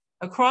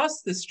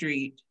 Across the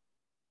street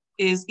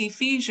is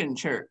Ephesian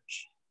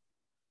Church.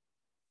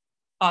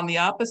 On the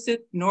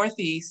opposite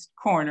northeast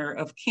corner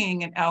of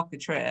King and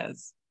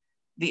Alcatraz,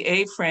 the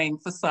A-frame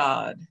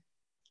facade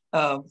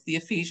of the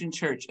Ephesian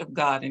Church of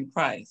God in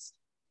Christ.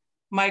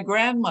 My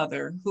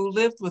grandmother, who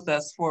lived with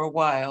us for a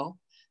while,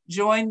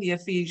 joined the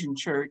Ephesian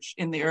Church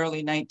in the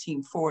early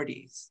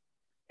 1940s.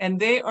 And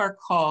they are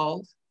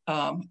called,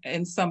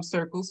 in some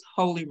circles,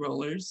 holy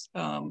rollers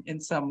in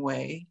some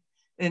way,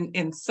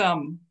 in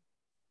some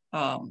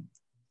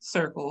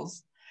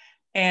circles,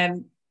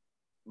 and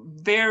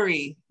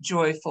very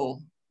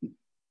joyful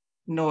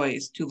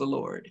noise to the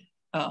Lord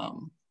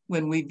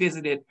when we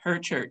visited her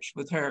church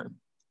with her.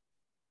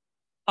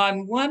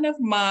 On one of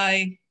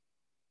my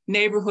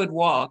neighborhood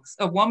walks,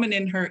 a woman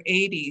in her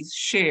 80s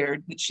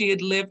shared that she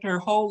had lived her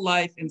whole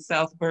life in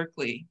South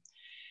Berkeley,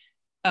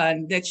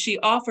 and that she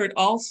offered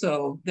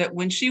also that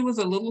when she was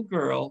a little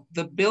girl,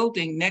 the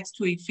building next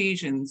to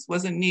Ephesians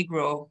was a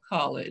Negro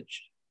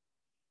college.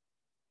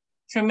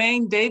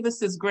 Tremaine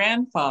Davis's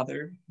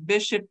grandfather,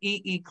 Bishop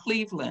E.E.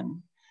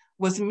 Cleveland,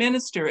 was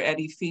minister at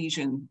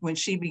Ephesian when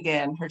she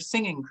began her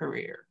singing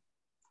career.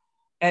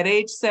 At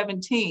age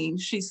 17,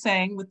 she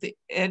sang with the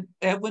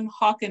Edwin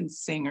Hawkins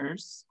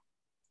Singers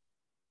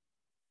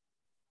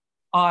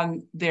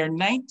on their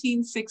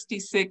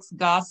 1966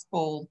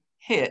 gospel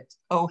hit,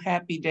 Oh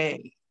Happy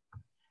Day.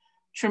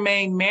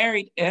 Tremaine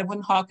married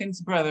Edwin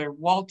Hawkins' brother,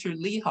 Walter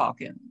Lee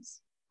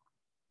Hawkins.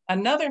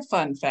 Another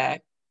fun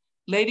fact,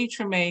 Lady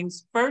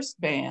Tremaine's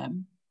first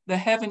band, the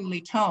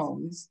Heavenly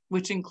Tones,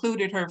 which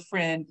included her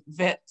friend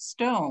Vette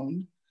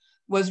Stone,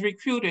 was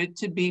recruited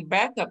to be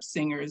backup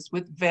singers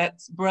with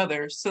Vette's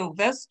brother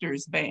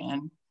Sylvester's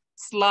band,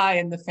 Sly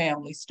and the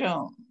Family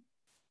Stone.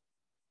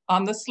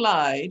 On the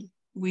slide,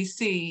 we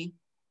see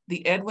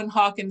the Edwin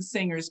Hawkins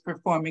Singers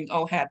performing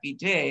Oh Happy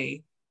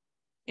Day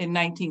in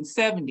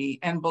 1970,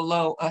 and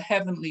below a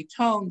Heavenly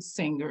Tones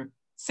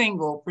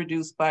single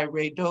produced by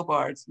Ray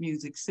Dobard's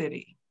Music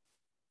City.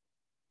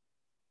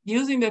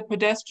 Using the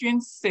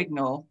pedestrian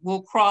signal,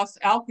 we'll cross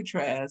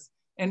Alcatraz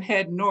and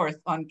head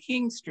north on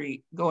King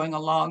Street, going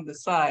along the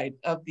side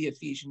of the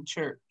Ephesian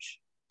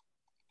Church.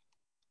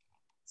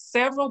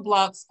 Several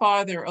blocks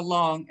farther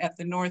along at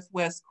the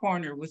northwest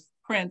corner with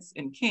Prince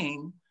and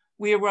King,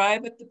 we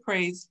arrive at the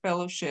Praise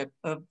Fellowship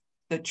of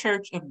the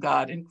Church of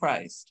God in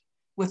Christ,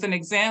 with an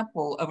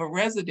example of a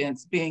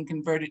residence being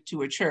converted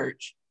to a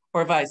church,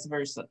 or vice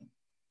versa.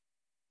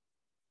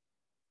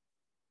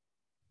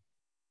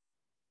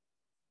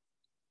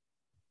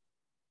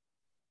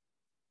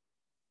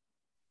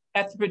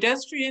 At the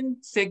pedestrian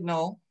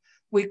signal,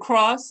 we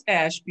cross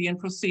Ashby and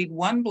proceed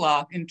 1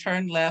 block and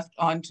turn left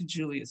onto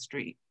Julia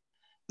Street,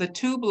 the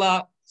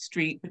 2-block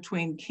street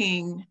between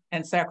King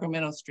and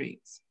Sacramento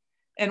Streets,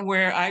 and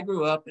where I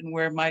grew up and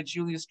where my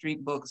Julia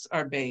Street books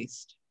are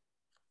based.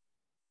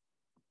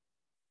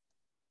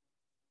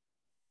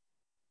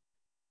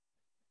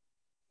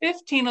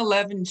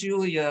 "1511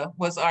 Julia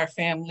was our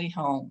family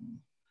home.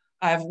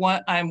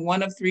 I'm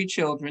one of 3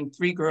 children,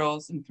 3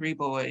 girls and 3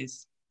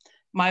 boys.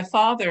 My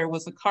father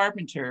was a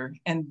carpenter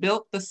and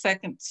built the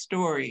 2nd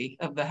story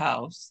of the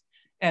house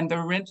and the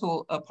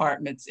rental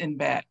apartments in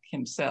back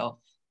himself.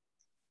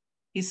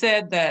 He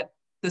said that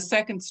the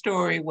 2nd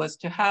story was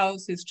to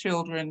house his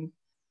children.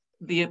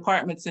 The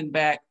apartments in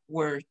back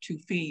were to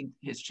feed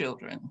his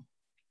children.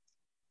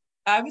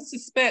 I would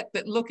suspect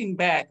that looking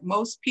back,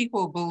 most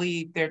people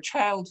believe their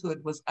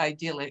childhood was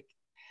idyllic,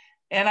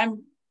 and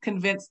I'm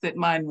convinced that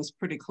mine was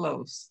pretty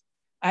close.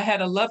 I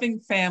had a loving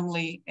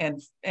family and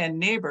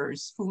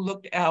neighbors who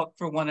looked out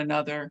for one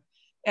another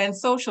and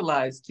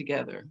socialized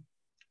together.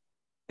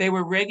 They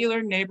were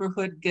regular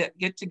neighborhood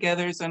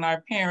get-togethers, and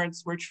our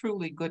parents were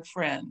truly good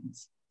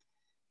friends.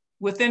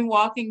 Within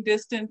walking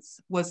distance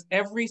was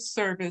every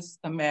service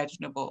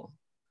imaginable.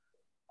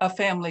 a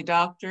family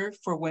doctor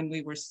for when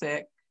we were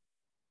sick,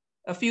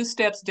 a few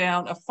steps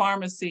down, a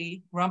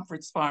pharmacy,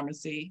 Rumford's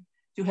Pharmacy,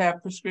 to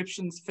have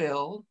prescriptions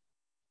filled,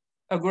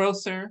 a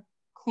grocer,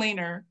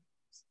 cleaner,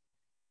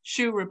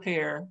 shoe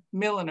repair,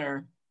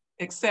 milliner,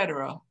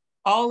 etc.,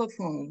 all of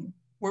whom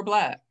were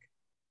Black.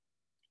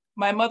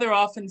 My mother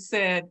often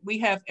said, we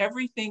have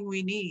everything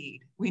we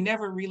need. We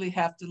never really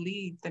have to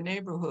leave the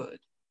neighborhood.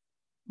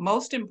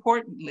 Most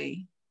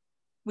importantly,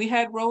 we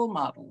had role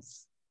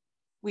models.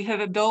 We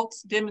had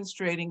adults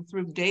demonstrating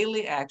through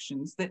daily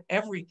actions that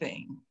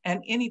everything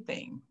and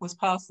anything was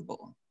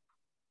possible.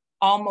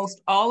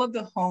 Almost all of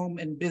the home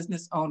and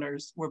business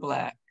owners were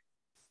Black,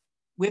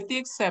 with the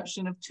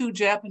exception of 2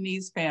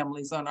 Japanese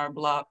families on our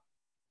block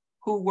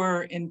who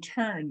were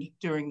interned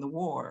during the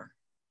war.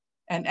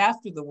 And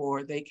after the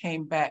war, they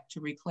came back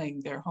to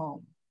reclaim their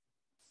home.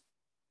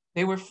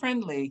 They were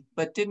friendly,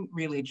 but didn't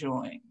really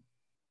join.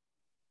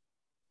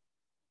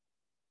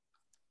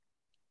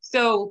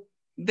 So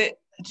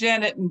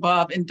Janet and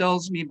Bob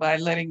indulged me by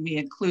letting me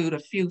include a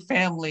few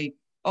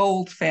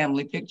old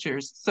family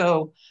pictures.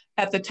 So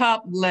at the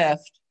top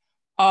left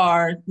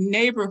are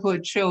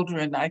neighborhood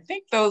children. I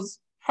think those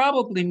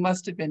probably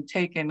must have been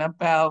taken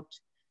about,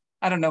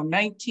 I don't know,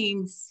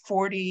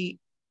 1940,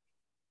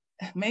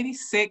 maybe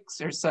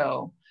 6 or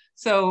so.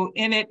 So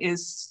in it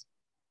is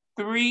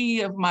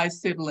 3 of my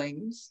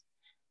siblings.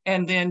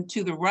 And then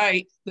to the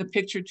right, the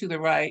picture to the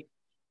right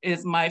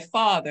is my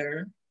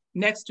father.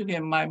 Next to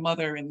him, my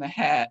mother in the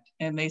hat.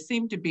 And they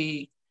seem to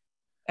be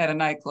at a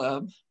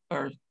nightclub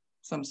or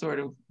some sort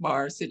of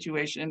bar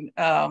situation.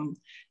 And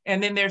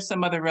then there's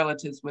some other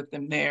relatives with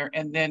them there.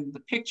 And then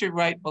the picture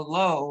right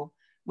below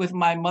with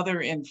my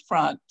mother in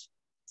front,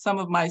 some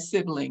of my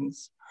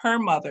siblings, her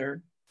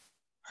mother,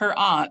 her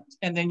aunt,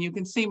 and then you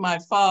can see my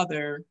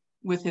father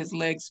with his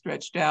legs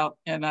stretched out.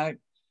 And I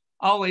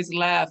always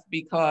laugh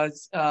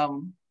because,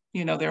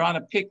 you know, they're on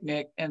a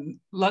picnic and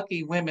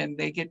lucky women,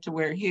 they get to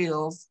wear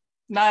heels,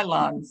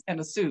 nylons, and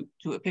a suit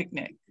to a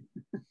picnic.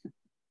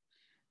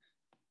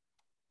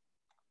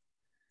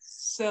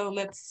 So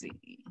let's see.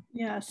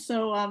 Yeah,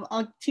 so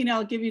Tina,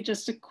 I'll give you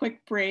just a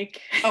quick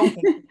break.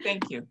 Okay,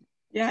 thank you.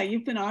 Yeah,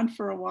 you've been on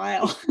for a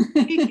while.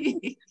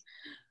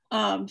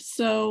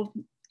 So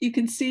you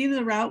can see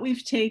the route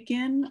we've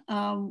taken.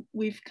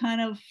 We've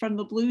kind of, from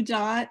the blue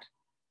dot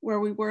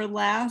where we were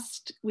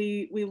last,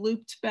 we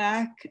looped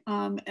back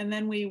and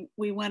then we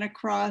went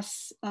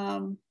across,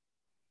 what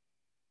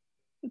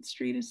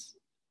street is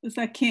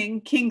that?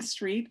 King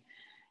Street.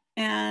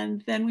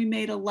 And then we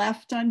made a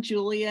left on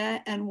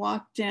Julia and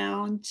walked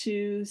down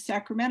to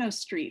Sacramento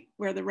Street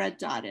where the red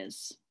dot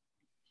is.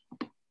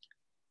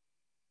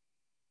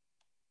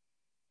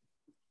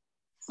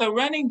 So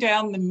running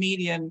down the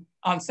median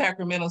on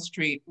Sacramento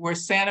Street were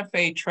Santa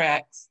Fe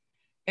tracks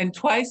and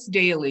twice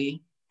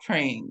daily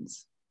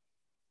trains.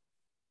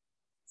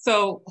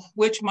 So,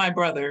 which my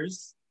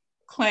brothers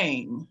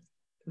claim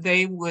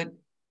they would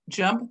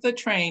jump the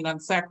train on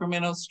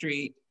Sacramento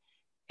Street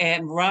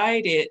and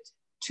ride it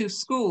to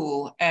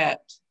school at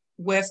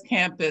West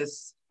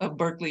Campus of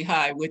Berkeley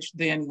High, which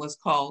then was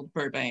called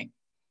Burbank.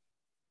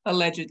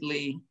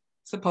 Allegedly,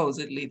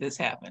 supposedly this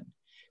happened.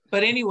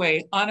 But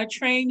anyway, on a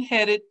train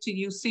headed to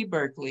UC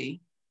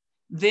Berkeley,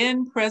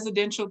 then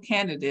presidential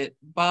candidate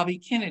Bobby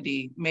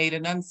Kennedy made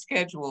an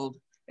unscheduled,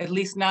 at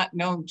least not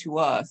known to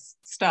us,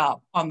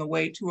 stop on the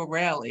way to a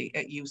rally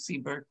at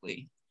UC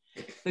Berkeley.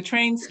 The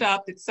train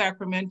stopped at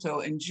Sacramento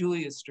and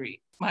Julia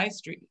Street, my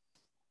street.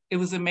 It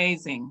was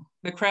amazing.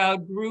 The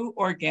crowd grew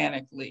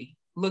organically.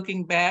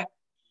 Looking back,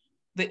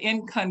 the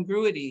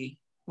incongruity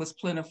was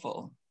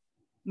plentiful.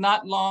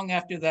 Not long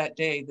after that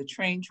day, the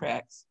train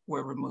tracks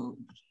were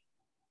removed.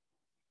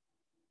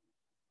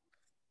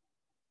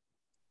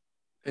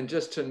 And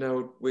just to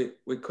note,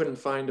 we couldn't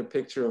find a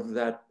picture of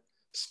that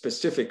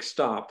specific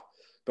stop,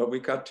 but we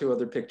got 2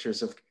 other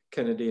pictures of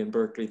Kennedy and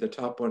Berkeley. The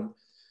top one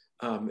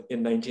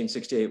in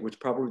 1968, which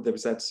probably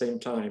was that same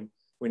time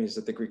when he was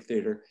at the Greek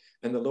Theater.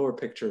 And the lower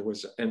picture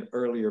was an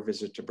earlier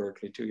visit to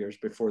Berkeley 2 years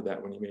before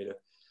that when he made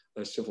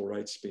a civil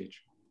rights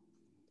speech.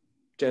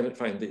 Janet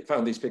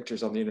found these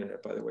pictures on the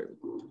internet, by the way.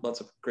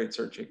 Lots of great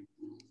searching.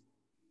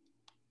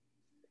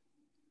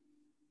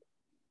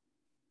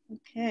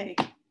 Okay.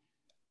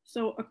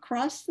 So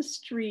across the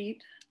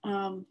street,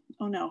 oh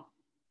no,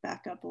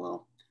 back up a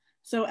little.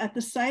 So at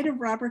the site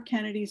of Robert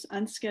Kennedy's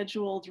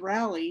unscheduled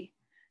rally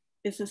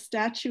is a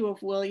statue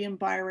of William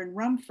Byron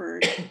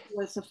Rumford, who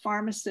was a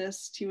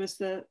pharmacist. He was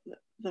the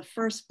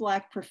first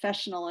Black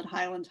professional at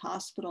Highland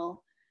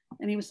Hospital,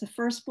 and he was the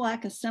first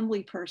Black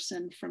assembly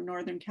person from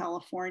Northern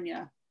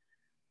California.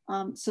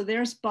 So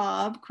there's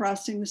Bob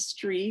crossing the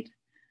street.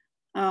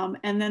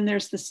 And then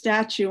there's the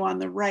statue on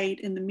the right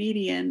in the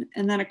median.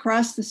 And then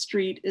across the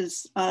street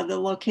is the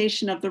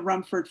location of the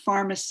Rumford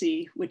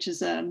Pharmacy, which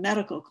is a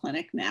medical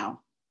clinic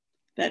now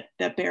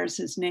that bears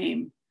his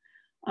name.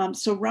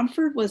 So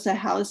Rumford was a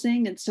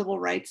housing and civil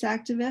rights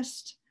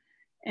activist,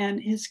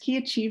 and his key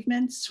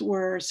achievements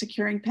were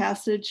securing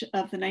passage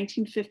of the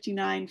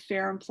 1959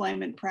 Fair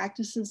Employment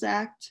Practices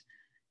Act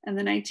and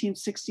the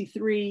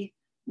 1963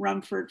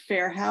 Rumford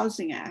Fair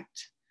Housing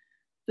Act.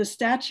 The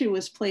statue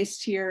was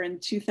placed here in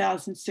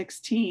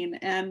 2016,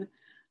 and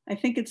I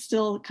think it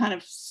still kind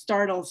of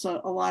startles a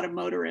lot of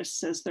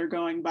motorists as they're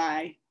going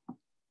by.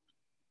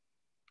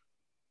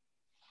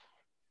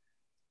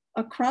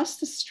 Across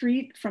the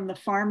street from the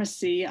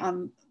pharmacy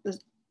on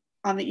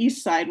the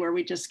east side where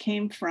we just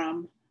came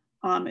from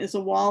is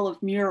a wall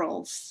of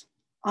murals.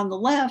 On the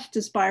left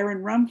is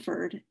Byron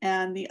Rumford,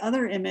 and the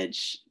other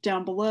image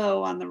down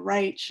below on the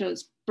right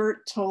shows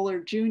Bert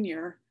Toller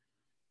Jr.,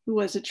 who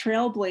was a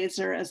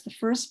trailblazer as the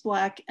first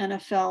Black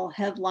NFL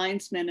head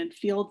linesman and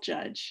field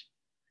judge.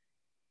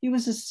 He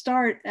was a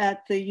start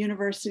at the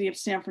University of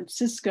San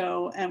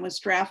Francisco and was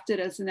drafted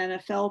as an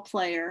NFL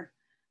player,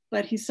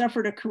 but he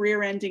suffered a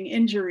career-ending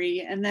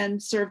injury and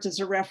then served as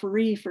a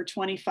referee for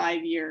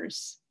 25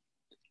 years.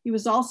 He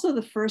was also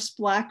the first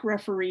Black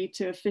referee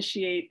to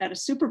officiate at a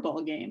Super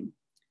Bowl game.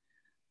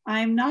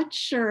 I'm not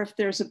sure if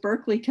there's a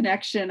Berkeley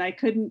connection. I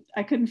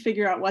couldn't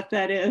figure out what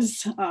that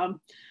is.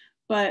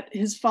 But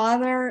his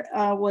father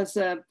was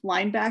a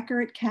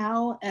linebacker at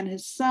Cal, and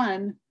his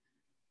son,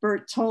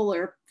 Bert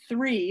Toller,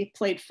 3,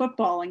 played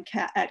football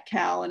at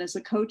Cal and is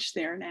a coach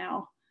there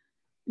now.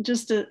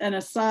 Just an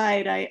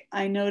aside,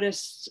 I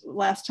noticed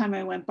last time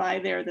I went by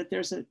there that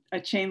there's a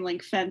chain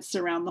link fence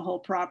around the whole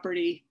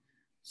property.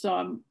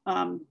 So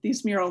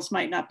these murals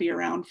might not be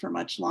around for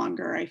much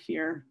longer, I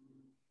fear.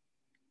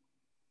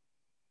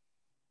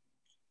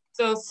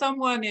 So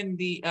someone in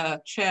the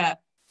chat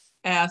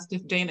asked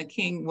if Dana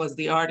King was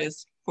the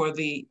artist for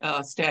the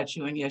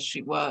statue, and yes,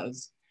 she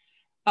was.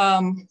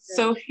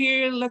 So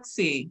here, let's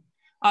see.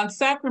 On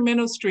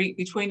Sacramento Street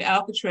between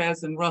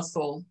Alcatraz and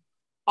Russell,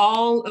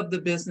 all of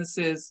the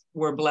businesses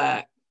were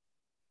Black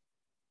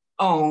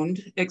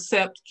owned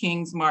except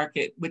King's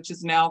Market, which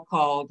is now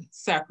called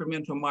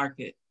Sacramento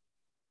Market.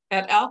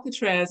 At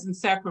Alcatraz in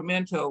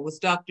Sacramento was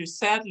Dr.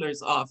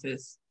 Sadler's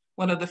office,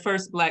 one of the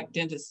first Black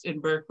dentists in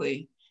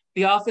Berkeley.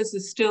 The office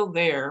is still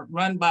there,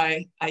 run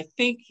by, I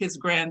think, his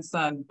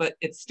grandson, but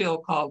it's still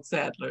called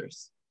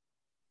Sadler's.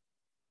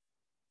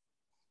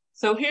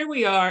 So here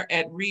we are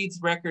at Reed's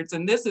Records,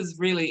 and this is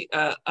really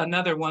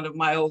another one of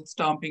my old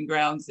stomping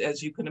grounds.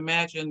 As you can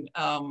imagine,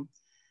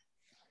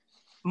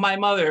 my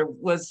mother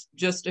was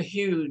just a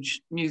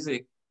huge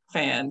music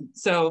fan.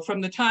 So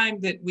from the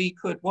time that we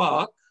could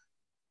walk,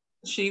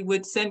 she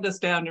would send us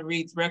down to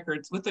Reed's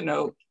Records with a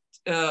note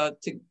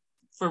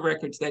for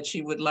records that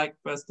she would like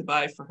for us to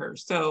buy for her.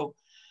 So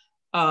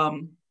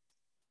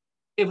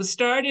it was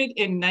started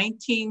in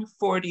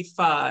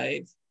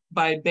 1945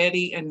 by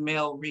Betty and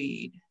Mel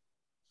Reed.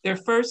 Their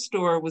first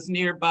store was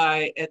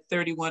nearby at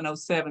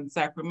 3107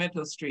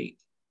 Sacramento Street.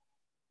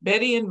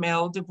 Betty and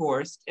Mel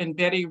divorced, and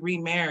Betty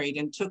remarried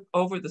and took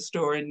over the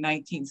store in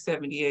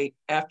 1978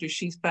 after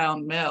she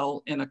found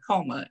Mel in a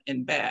coma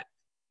and back.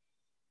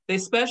 They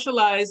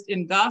specialized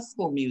in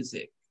gospel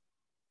music.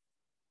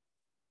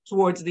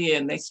 Towards the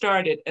end, they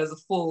started as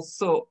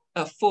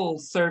a full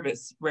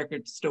service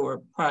record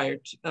store prior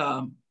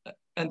to,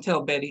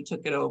 until Betty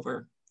took it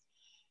over.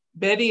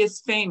 Betty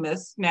is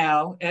famous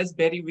now as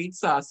Betty Reed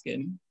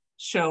Soskin,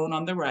 shown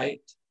on the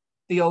right,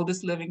 the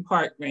oldest living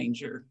park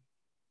ranger.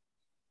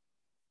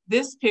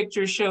 This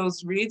picture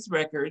shows Reed's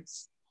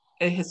Records,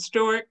 a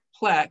historic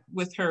plaque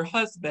with her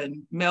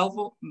husband,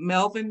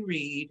 Melvin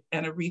Reed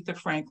and Aretha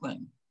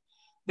Franklin.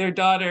 Their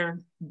daughter,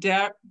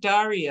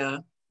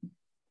 Daria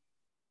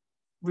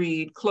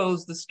Reed,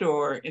 closed the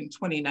store in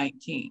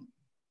 2019.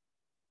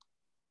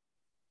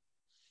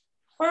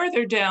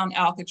 Further down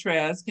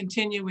Alcatraz,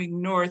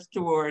 continuing north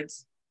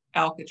towards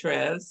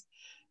Alcatraz,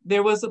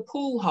 there was a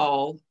pool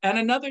hall and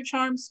another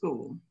charm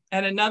school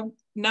and a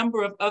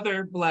number of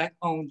other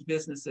Black-owned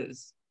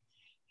businesses.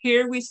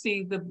 Here we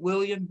see the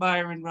William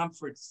Byron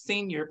Rumford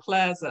Senior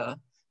Plaza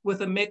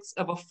with a mix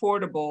of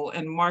affordable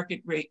and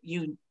market rate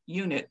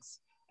units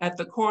at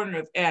the corner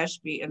of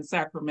Ashby and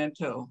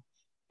Sacramento,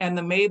 and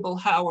the Mabel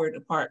Howard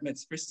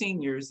Apartments for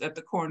seniors at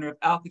the corner of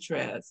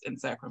Alcatraz and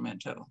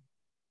Sacramento.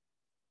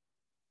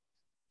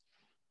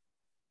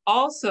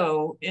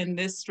 Also in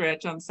this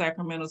stretch on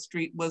Sacramento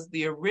Street was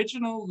the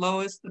original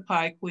Lois the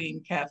Pie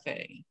Queen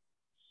Cafe.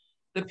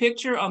 The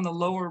picture on the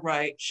lower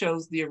right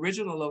shows the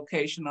original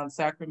location on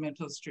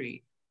Sacramento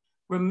Street.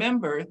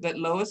 Remember that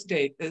Lois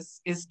Davis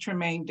is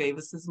Tremaine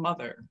Davis's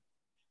mother.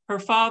 Her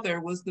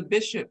father was the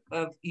bishop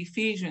of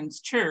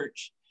Ephesians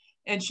Church,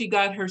 and she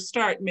got her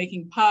start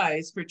making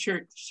pies for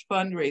church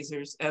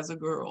fundraisers as a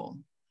girl.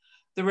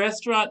 The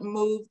restaurant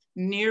moved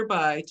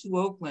nearby to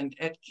Oakland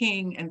at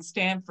King and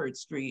Stanford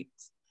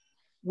Streets,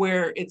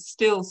 where it's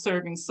still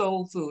serving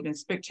soul food and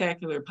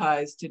spectacular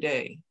pies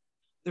today.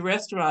 The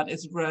restaurant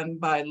is run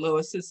by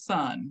Lois's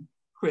son,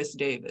 Chris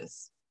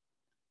Davis.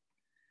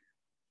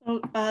 So,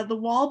 the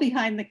wall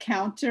behind the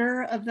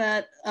counter of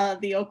that,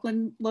 the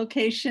Oakland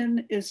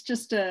location is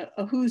just a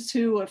who's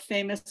who of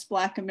famous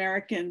Black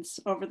Americans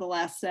over the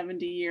last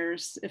 70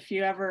 years. If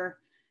you ever,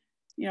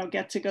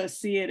 get to go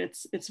see it,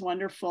 it's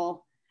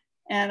wonderful.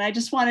 And I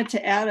just wanted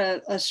to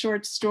add a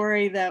short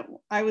story that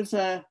I was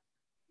a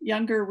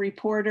younger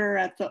reporter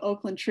at the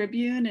Oakland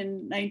Tribune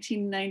in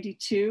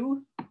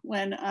 1992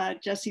 when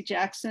Jesse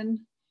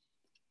Jackson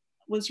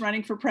was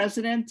running for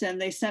president, and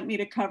they sent me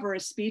to cover a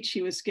speech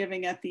he was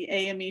giving at the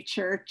AME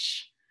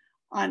Church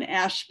on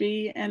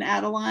Ashby and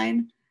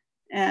Adeline.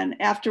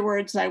 And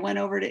afterwards, I went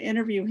over to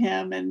interview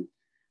him,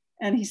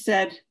 and he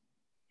said,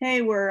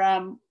 "Hey, we're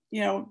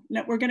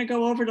going to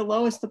go over to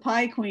Lois the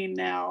Pie Queen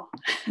now,"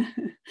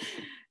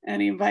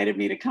 and he invited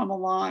me to come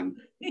along.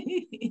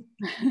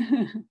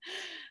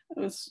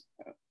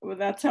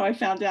 That's how I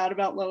found out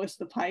about Lois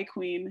the Pie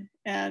Queen.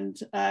 And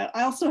I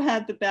also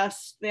had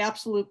the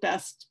absolute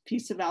best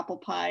piece of apple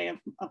pie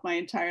of my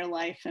entire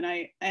life. And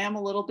I am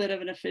a little bit of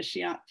an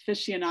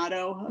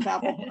aficionado of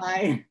apple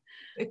pie.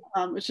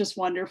 It's just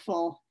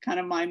wonderful, kind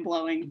of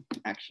mind-blowing,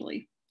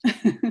 actually.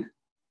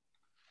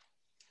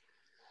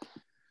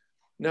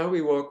 Now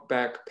we walk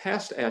back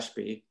past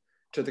Ashby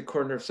to the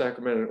corner of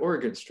Sacramento and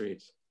Oregon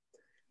Streets.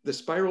 The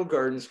Spiral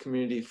Gardens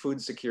Community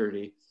Food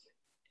Security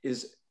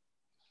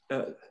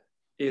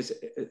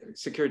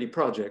Security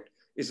Project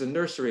is a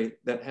nursery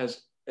that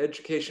has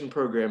education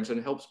programs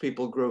and helps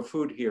people grow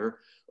food here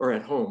or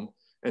at home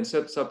and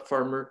sets up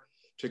farmer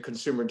to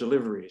consumer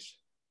deliveries.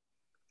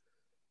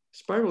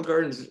 Spiral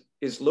Gardens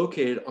is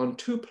located on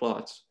 2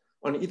 plots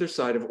on either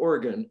side of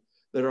Oregon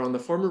that are on the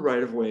former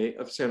right-of-way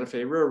of Santa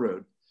Fe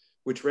Railroad,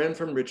 which ran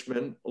from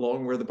Richmond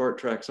along where the BART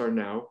tracks are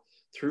now,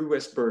 through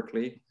West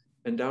Berkeley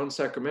and down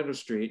Sacramento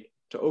Street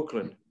to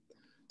Oakland.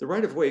 The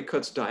right-of-way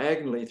cuts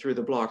diagonally through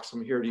the blocks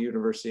from here to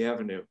University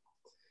Avenue,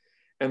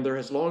 and there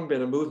has long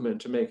been a movement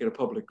to make it a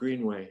public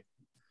greenway.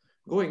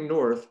 Going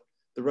north,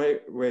 the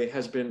right-of-way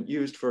has been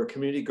used for a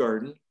community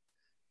garden,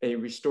 a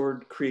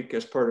restored creek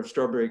as part of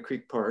Strawberry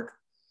Creek Park,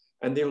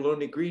 and the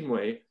Ohlone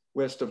Greenway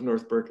west of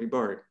North Berkeley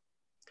BART.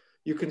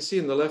 You can see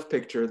in the left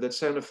picture that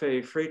Santa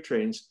Fe freight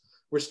trains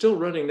were still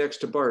running next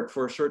to BART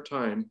for a short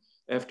time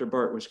after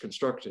BART was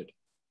constructed.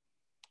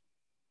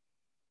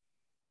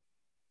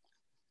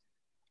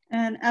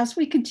 And as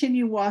we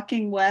continue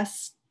walking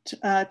west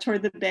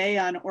toward the bay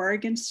on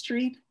Oregon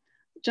Street,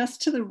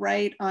 just to the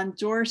right on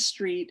Dorr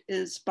Street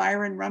is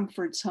Byron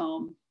Rumford's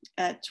home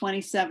at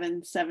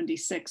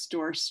 2776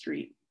 Dorr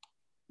Street.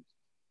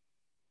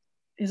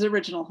 His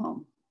original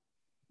home.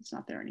 It's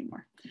not there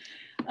anymore.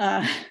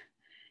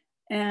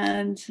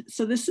 And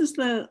so this is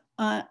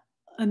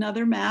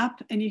another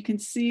map, and you can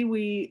see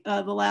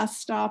the last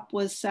stop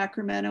was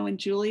Sacramento and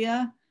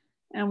Julia,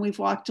 and we've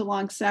walked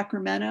along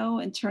Sacramento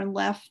and turned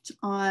left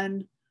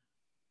on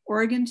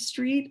Oregon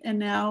Street, and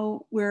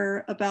now we're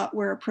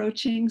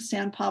approaching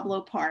San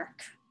Pablo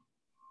Park.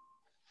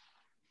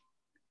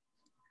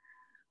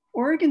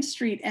 Oregon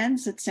Street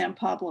ends at San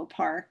Pablo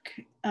Park.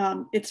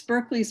 It's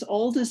Berkeley's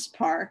oldest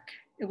park.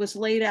 It was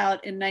laid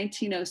out in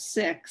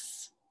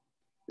 1906.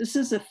 This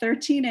is a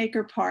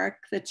 13-acre park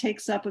that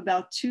takes up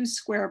about 2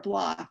 square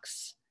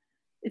blocks.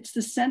 It's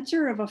the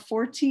center of a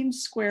 14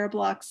 square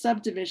block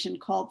subdivision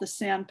called the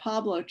San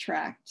Pablo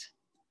Tract.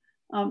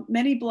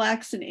 Many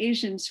Blacks and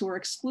Asians who were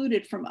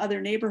excluded from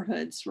other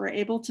neighborhoods were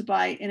able to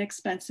buy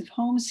inexpensive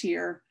homes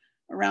here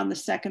around the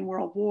Second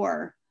World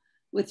War,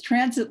 with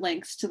transit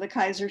links to the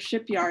Kaiser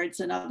shipyards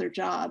and other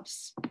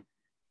jobs.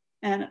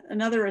 And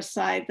another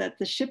aside, that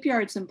the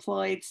shipyards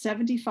employed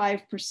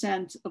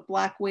 75% of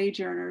Black wage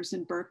earners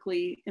in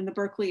the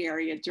Berkeley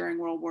area during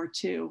World War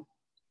II.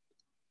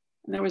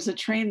 And there was a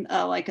train,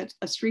 like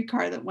a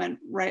streetcar that went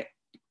right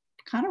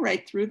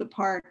through the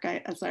park,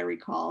 as I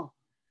recall.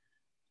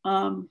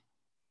 And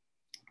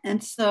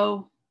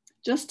so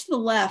just to the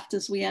left,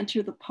 as we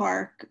enter the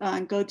park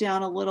and go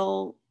down a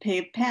little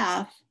paved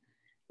path,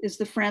 is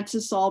the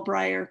Francis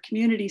Allbrier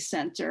Community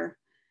Center.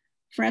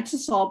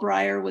 Francis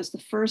Allbrier was the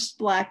first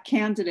Black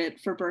candidate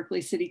for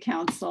Berkeley City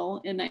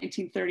Council in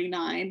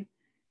 1939.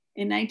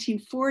 In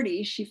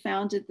 1940, she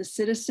founded the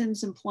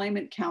Citizens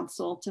Employment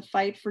Council to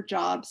fight for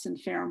jobs and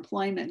fair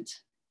employment.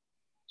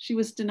 She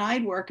was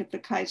denied work at the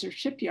Kaiser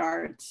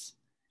shipyards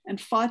and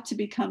fought to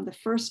become the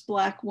first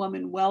Black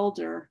woman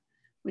welder,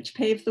 which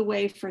paved the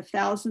way for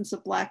thousands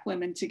of Black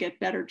women to get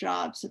better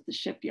jobs at the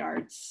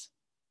shipyards.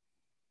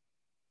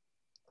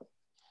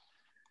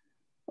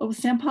 Well,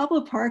 San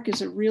Pablo Park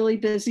is a really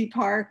busy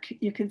park.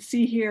 You can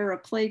see here a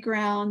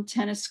playground,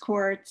 tennis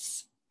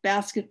courts,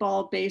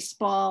 basketball,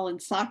 baseball,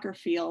 and soccer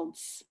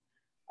fields.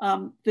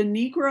 The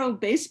Negro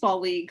baseball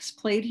leagues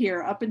played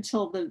here up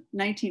until the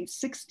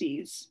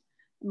 1960s.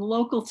 And the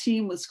local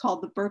team was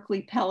called the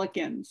Berkeley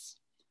Pelicans.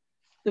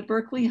 The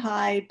Berkeley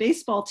High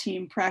baseball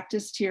team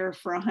practiced here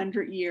for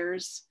 100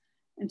 years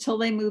until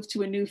they moved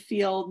to a new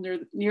field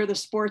near the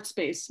sports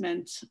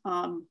basement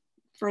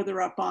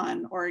further up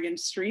on Oregon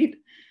Street,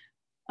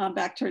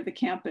 back toward the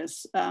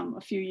campus a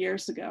few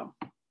years ago.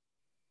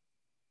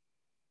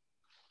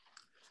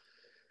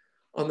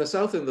 On the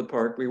south end of the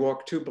park, we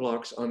walk 2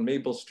 blocks on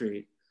Maple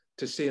Street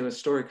to see an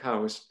historic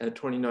house at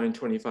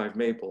 2925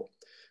 Maple,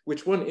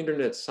 which one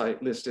internet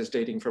site lists as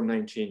dating from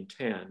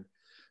 1910.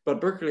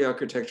 But Berkeley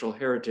Architectural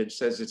Heritage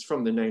says it's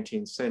from the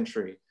 19th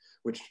century,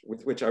 with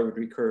which I would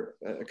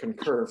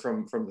concur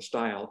from the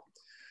style.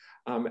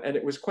 And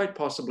it was quite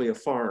possibly a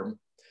farm.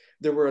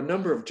 There were a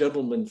number of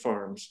gentleman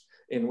farms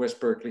in West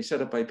Berkeley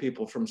set up by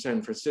people from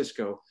San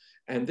Francisco,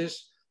 and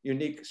this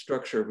unique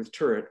structure with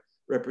turret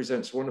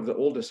represents one of the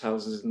oldest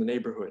houses in the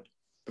neighborhood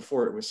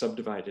before it was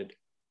subdivided.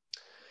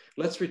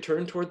 Let's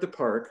return toward the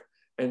park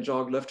and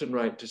jog left and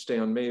right to stay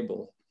on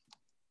Mabel.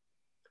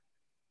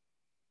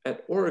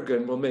 At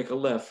Oregon, we'll make a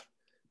left.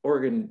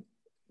 Oregon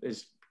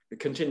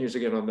continues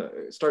again on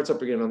the, starts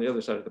up again on the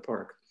other side of the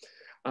park.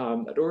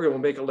 At Oregon, we'll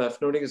make a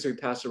left, noting as we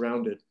pass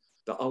around it,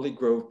 the Ollie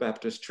Grove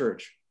Baptist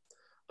Church,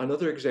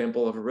 another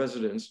example of a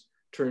residence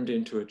turned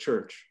into a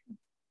church.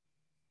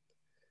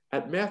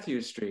 At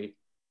Matthews Street,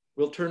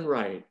 we'll turn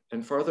right,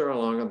 and farther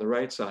along on the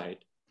right side,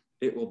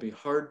 it will be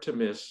hard to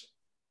miss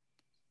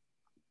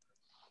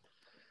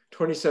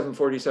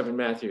 2747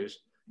 Matthews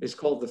is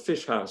called the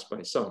Fish House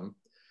by some.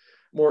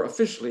 More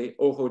officially,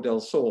 Ojo del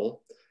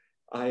Sol,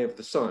 Eye of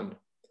the Sun,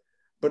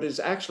 but is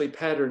actually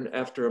patterned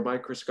after a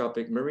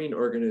microscopic marine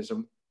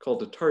organism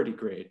called a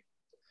tardigrade.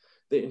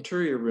 The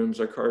interior rooms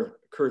are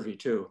curvy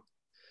too.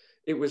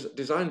 It was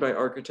designed by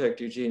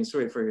architect Eugene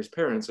Sui for his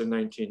parents in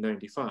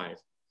 1995.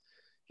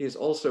 He is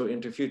also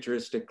into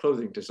futuristic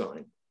clothing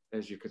design,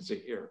 as you can see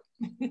here.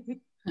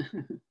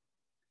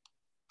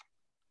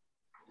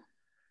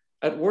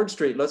 At Ward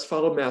Street, let's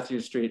follow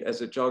Matthews Street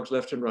as it jogs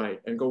left and right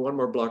and go one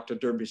more block to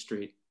Derby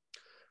Street.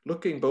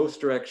 Looking both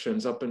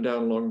directions up and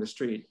down along the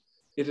street,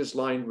 it is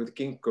lined with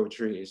ginkgo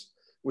trees,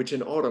 which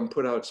in autumn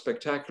put out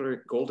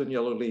spectacular golden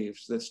yellow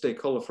leaves that stay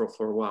colorful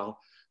for a while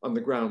on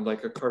the ground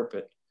like a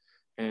carpet.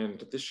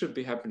 And this should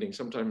be happening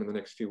sometime in the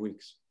next few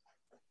weeks.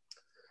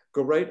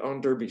 Go right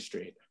on Derby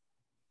Street.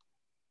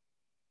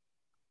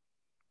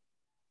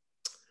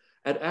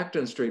 At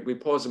Acton Street, we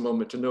pause a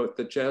moment to note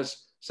that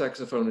jazz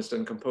saxophonist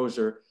and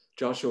composer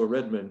Joshua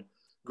Redman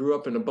grew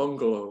up in a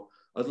bungalow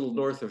a little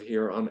north of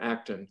here on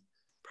Acton,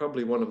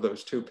 probably one of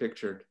those two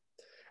pictured,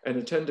 and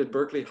attended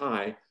Berkeley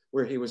High,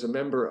 where he was a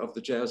member of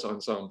the jazz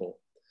ensemble,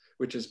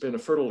 which has been a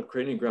fertile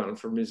training ground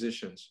for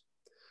musicians.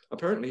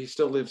 Apparently he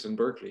still lives in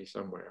Berkeley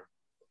somewhere.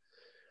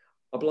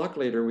 A block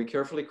later, we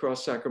carefully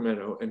cross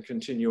Sacramento and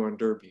continue on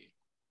Derby.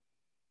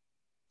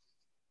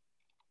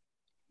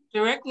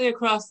 Directly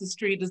across the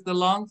street is the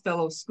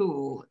Longfellow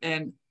School,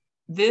 and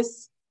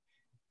this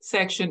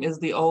section is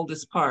the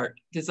oldest part,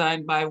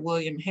 designed by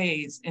William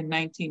Hayes in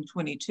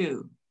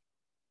 1922.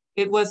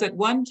 It was at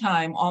one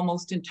time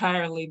almost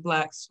entirely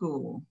Black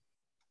school.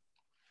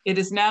 It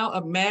is now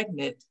a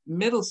magnet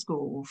middle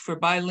school for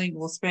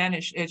bilingual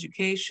Spanish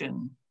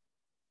education.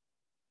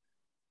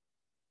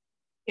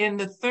 In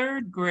the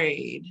 3rd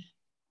grade,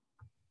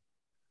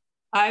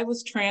 I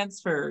was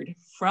transferred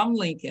from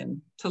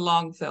Lincoln to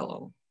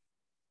Longfellow.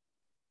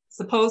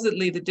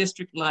 Supposedly the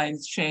district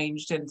lines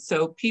changed, and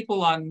so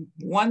people on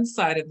one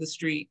side of the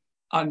street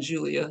on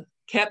Julia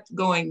kept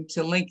going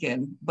to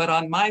Lincoln, but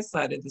on my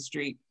side of the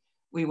street,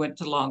 we went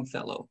to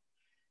Longfellow.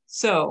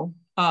 So,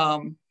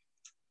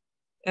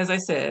 as I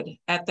said,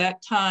 at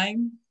that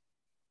time,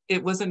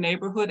 it was a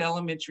neighborhood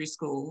elementary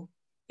school.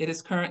 It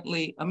is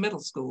currently a middle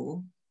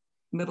school.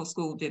 Middle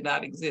school did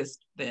not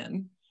exist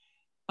then.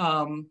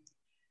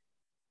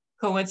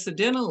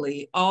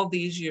 Coincidentally, all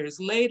these years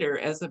later,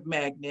 as a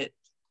magnet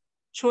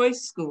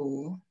choice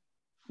school,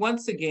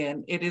 once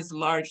again, it is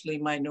largely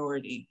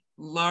minority,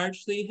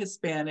 largely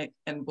Hispanic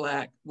and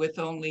Black, with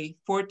only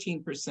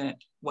 14%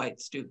 white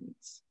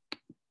students.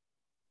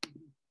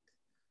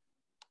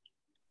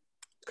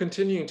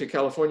 Continuing to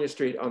California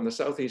Street on the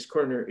southeast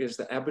corner is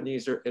the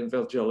Ebenezer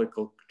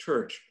Evangelical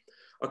Church,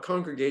 a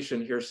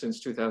congregation here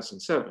since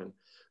 2007,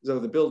 though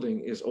the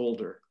building is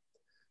older.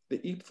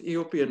 The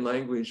Ethiopian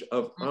language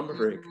of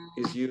Amharic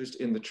is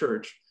used in the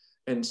church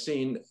and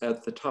seen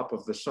at the top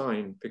of the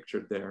sign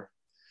pictured there.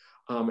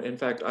 In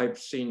fact, I've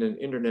seen an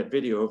internet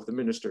video of the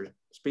minister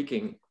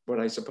speaking what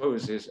I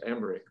suppose is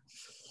Amharic.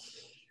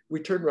 We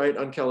turn right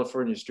on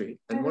California Street,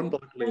 and one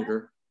block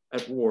later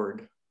at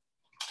Ward.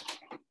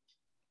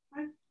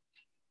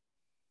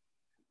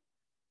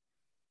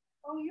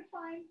 Oh, you're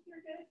fine, you're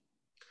good.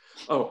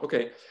 Oh,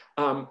 okay.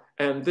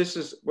 And this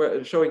is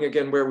showing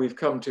again where we've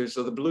come to.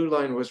 So the blue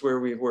line was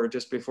where we were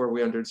just before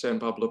we entered San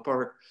Pablo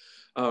Park.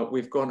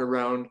 We've gone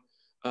around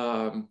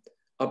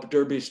up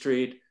Derby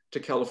Street to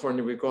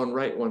California. We've gone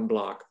right one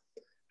block.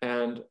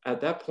 And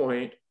at that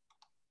point,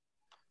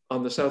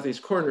 on the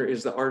southeast corner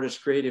is the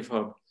Artist Creative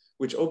Hub,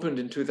 which opened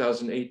in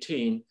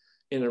 2018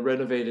 in a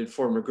renovated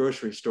former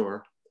grocery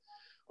store.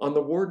 On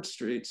the Ward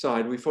Street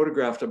side, we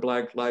photographed a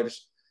Black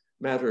Lives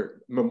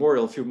Matter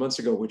memorial a few months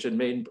ago, which had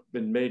been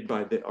made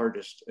by the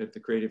artist at the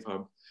Creative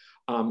Hub.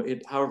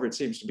 However, it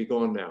seems to be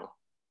gone now.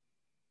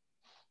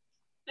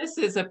 This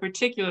is a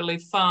particularly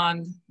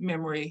fond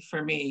memory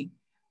for me.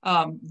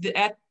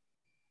 It's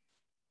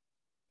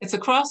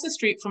across the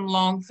street from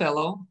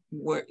Longfellow,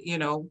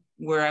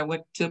 where I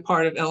went to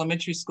part of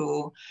elementary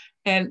school.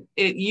 And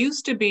it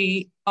used to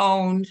be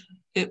owned,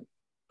 it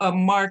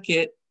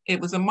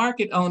was a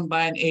market owned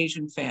by an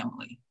Asian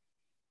family.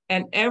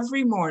 And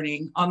every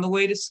morning on the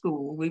way to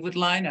school, we would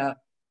line up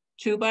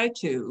 2 by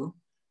 2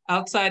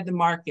 outside the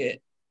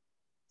market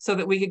so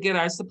that we could get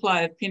our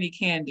supply of penny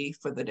candy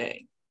for the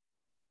day.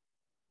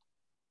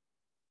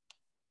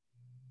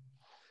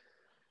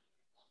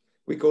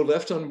 we go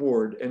left on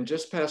Ward, and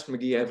just past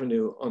McGee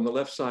Avenue on the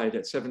left side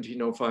at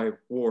 1705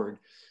 Ward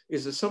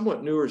is a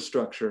somewhat newer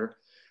structure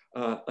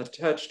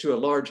attached to a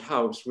large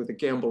house with a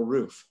gambrel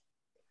roof.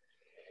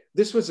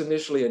 This was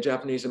initially a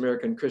Japanese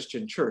American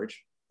Christian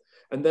church,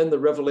 and then the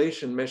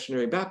Revelation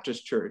Missionary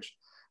Baptist Church,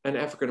 an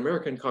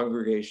African-American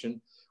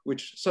congregation,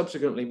 which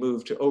subsequently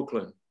moved to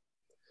Oakland.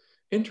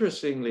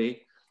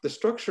 Interestingly, the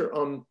structure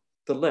on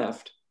the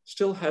left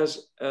still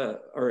has,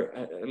 or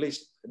at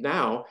least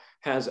now,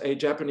 has a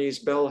Japanese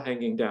bell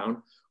hanging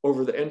down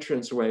over the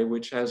entranceway,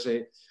 which has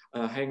a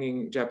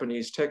hanging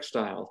Japanese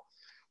textile.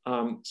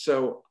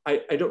 So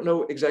I don't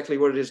know exactly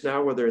what it is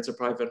now, whether it's a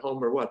private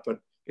home or what, but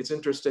it's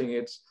interesting.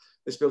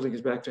 This building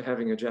is back to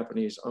having a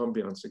Japanese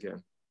ambiance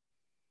again.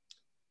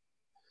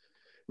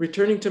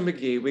 Returning to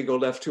McGee, we go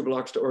left 2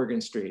 blocks to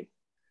Oregon Street.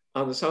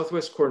 On the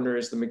southwest corner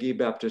is the McGee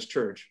Baptist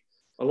Church,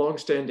 a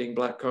longstanding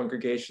Black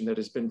congregation that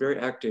has been very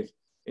active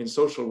in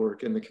social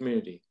work in the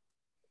community.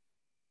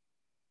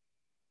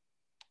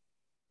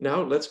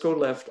 Now let's go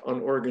left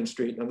on Oregon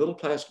Street and a little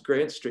past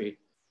Grant Street,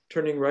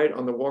 turning right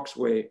on the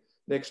walkway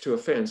next to a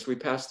fence, we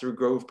pass through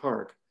Grove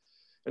Park,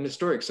 an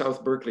historic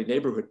South Berkeley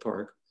neighborhood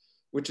park,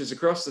 which is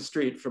across the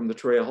street from the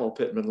Toria Hall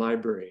Pittman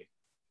Library.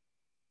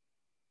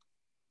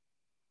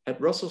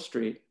 At Russell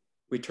Street,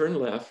 we turn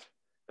left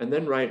and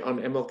then right on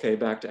MLK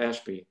back to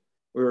Ashby.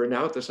 We are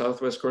now at the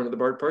southwest corner of the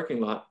BART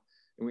parking lot,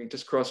 and we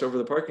just cross over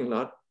the parking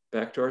lot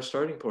back to our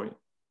starting point.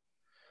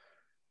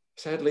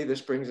 Sadly,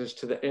 this brings us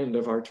to the end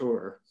of our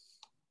tour.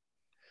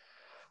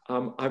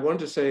 I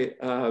want to say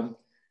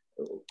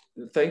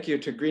thank you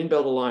to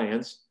Greenbelt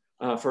Alliance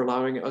for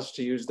allowing us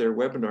to use their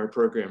webinar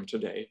program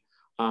today.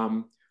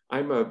 I'm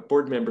a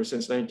board member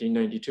since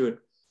 1992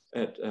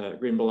 at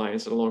Greenbelt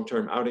Alliance and a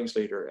long-term outings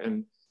leader.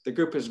 And the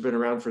group has been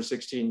around for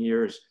 62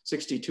 years,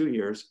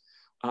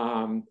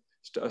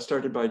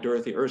 started by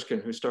Dorothy Erskine,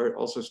 who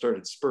also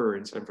started Spur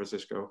in San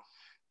Francisco.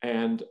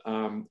 And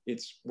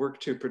it's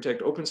worked to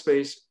protect open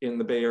space in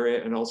the Bay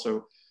Area and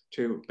also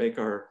to make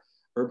our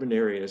urban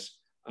areas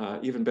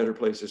even better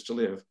places to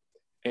live.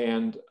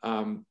 And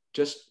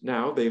just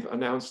now they've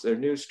announced their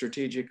new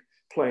strategic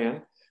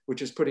plan,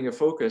 which is putting a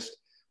focus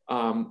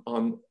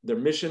on their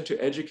mission to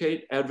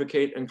educate,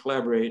 advocate, and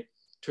collaborate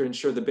to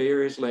ensure the Bay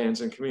Area's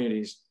lands and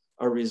communities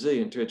are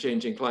resilient to a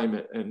changing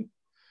climate. And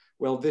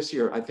well, this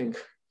year, I think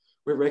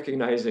we're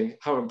recognizing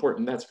how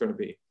important that's going to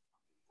be.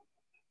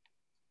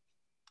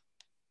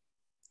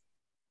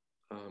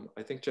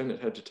 I think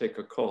Janet had to take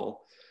a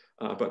call,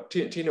 but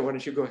Tina, why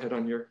don't you go ahead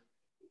on your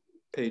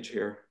page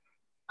here?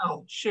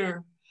 Oh,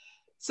 sure.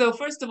 So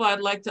first of all, I'd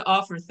like to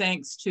offer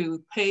thanks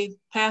to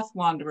Path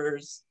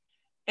Wanderers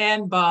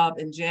and Bob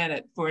and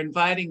Janet for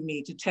inviting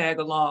me to tag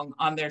along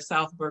on their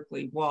South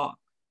Berkeley walk.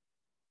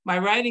 My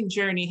writing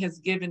journey has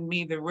given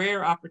me the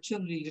rare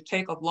opportunity to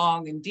take a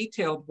long and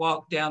detailed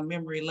walk down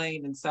memory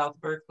lane in South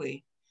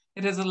Berkeley.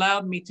 It has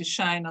allowed me to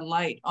shine a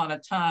light on a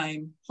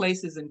time,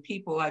 places, and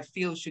people I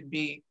feel should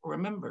be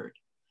remembered.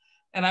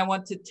 And I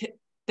want to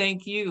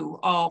thank you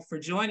all for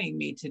joining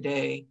me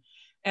today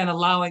and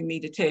allowing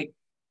me to take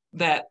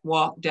that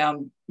walk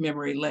down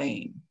memory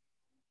lane.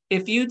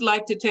 If you'd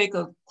like to take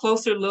a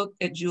closer look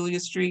at Julia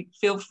Street,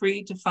 feel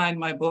free to find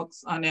my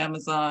books on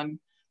Amazon.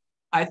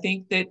 I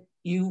think that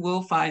you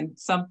will find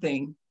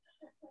something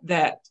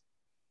that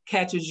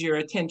catches your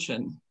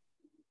attention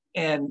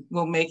and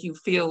will make you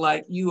feel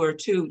like you are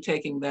too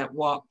taking that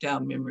walk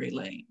down memory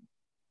lane.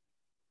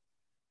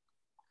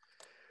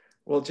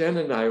 Well, Jen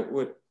and I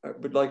would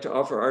like to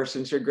offer our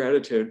sincere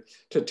gratitude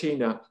to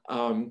Tina.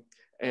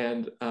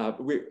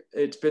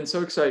 It's been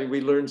so exciting.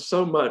 We learned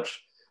so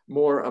much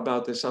more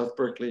about the South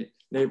Berkeley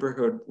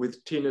neighborhood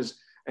with Tina's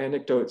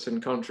anecdotes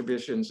and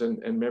contributions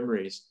and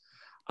memories.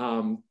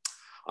 I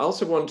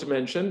also wanted to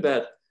mention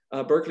that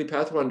Berkeley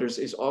Path Wonders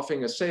is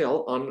offering a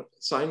sale on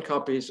signed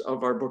copies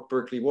of our book,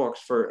 Berkeley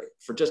Walks, for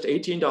just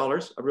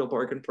 $18, a real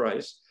bargain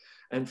price,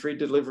 and free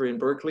delivery in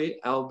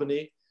Berkeley,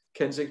 Albany,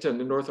 Kensington,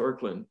 and North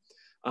Oakland.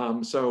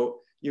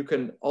 So you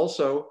can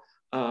also,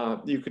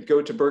 you could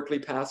go to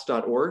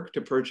berkeleypaths.org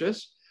to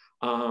purchase.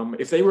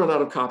 If they run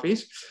out of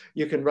copies,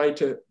 you can write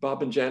to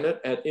Bob and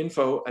Janet at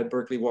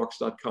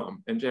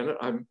info@berkeley-walks.com. And Janet,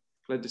 I'm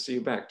glad to see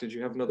you back. Did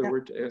you have another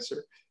word to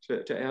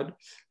add?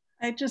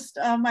 I just,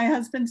 my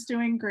husband's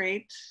doing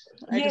great.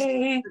 Yay. I just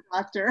went to the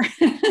doctor.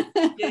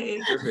 Yay.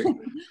 Perfect.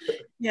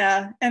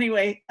 Yeah,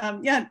 anyway,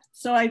 yeah,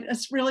 so I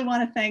just really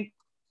want to thank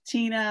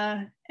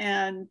Tina,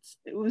 and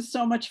it was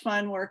so much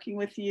fun working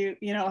with you,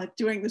 you know, like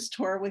doing this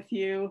tour with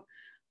you.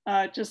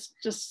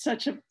 Just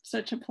such a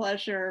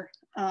pleasure.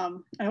 I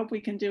hope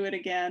we can do it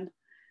again.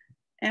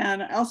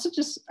 And I also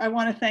I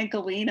want to thank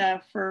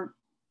Alina for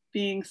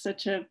being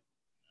such a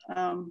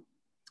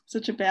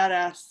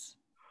badass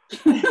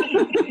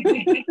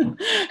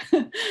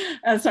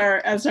as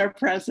our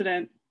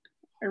president.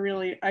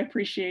 I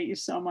appreciate you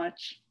so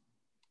much.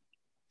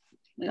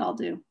 We all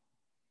do.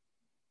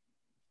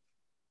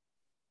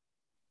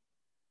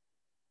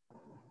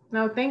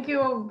 No, thank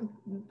you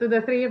to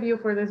the three of you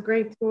for this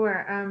great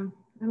tour.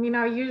 I mean,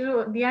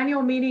 the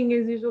annual meeting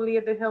is usually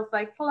at the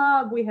Hillside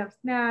Club. We have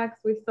snacks,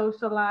 we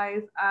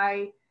socialize.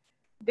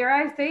 Dare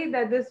I say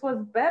that this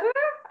was better?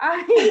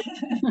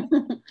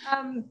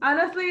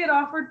 Honestly, it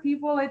offered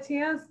people a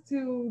chance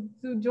to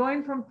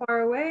join from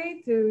far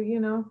away,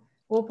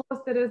 we'll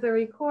post it as a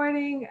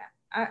recording.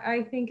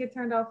 I think it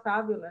turned out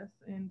fabulous,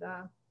 and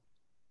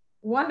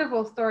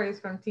wonderful stories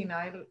from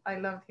Tina. I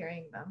loved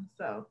hearing them.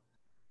 So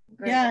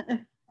great. Yeah,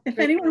 if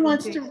anyone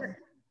wants to,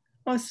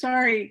 oh,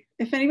 sorry.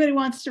 If anybody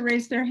wants to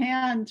raise their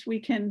hand,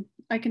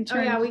 I can turn.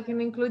 Oh yeah, we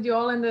can include you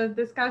all in the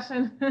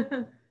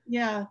discussion.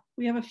 Yeah,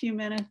 we have a few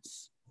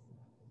minutes.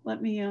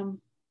 Let me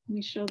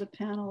show the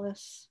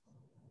panelists.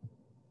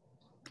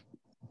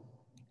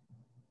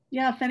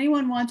 Yeah, if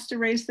anyone wants to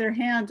raise their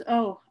hand.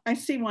 Oh, I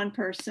see one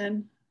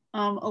person.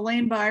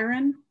 Elaine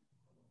Byron.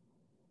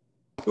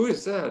 Who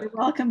is that? You're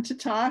welcome to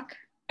talk.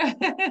 Hi,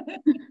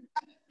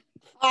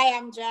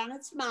 I'm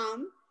Janet's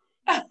mom.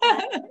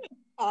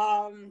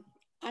 And,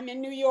 I'm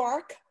in New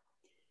York,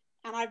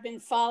 and I've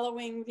been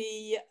following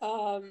the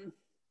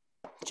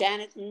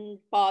Janet and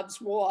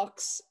Bob's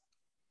walks.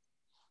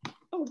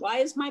 Oh, why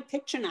is my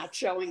picture not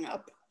showing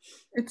up?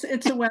 It's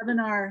a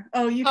webinar.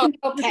 Oh, you can.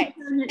 Okay.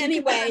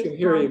 Anyway, I can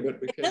hear you,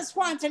 but we I can't. just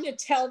wanted to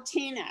tell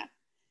Tina,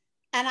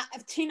 and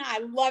Tina, I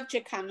loved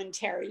your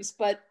commentaries,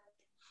 but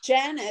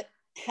Janet's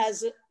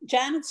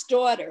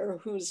daughter,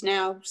 who's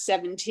now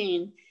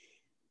 17,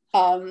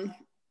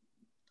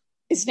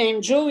 is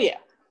named Julia.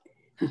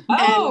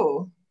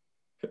 Oh.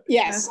 And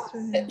yes,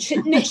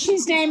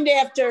 she's named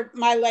after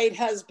my late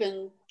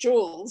husband,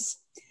 Jules.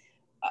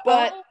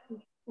 But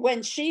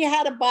when she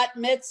had a bat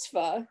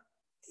mitzvah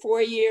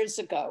 4 years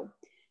ago,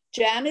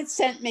 Janet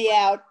sent me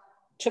out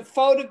to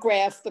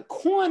photograph the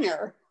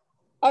corner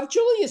of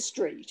Julia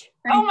Street.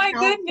 Oh my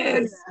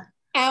goodness.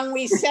 And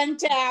we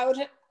sent out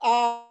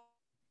an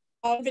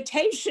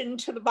invitation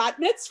to the bat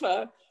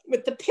mitzvah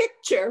with the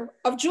picture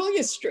of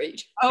Julia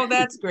Street. Oh,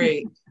 that's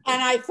great. And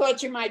I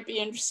thought you might be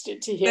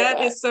interested to hear that.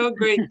 That is so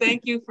great.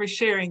 Thank you for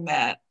sharing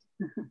that.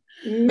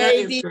 Maybe, that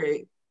is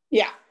great.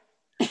 Yeah.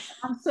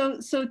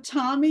 So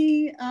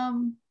Tommy,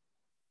 I'm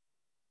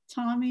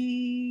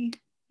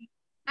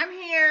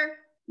here.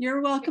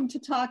 You're welcome to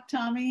talk,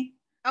 Tommy.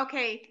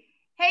 Okay.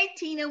 Hey,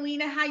 Tina,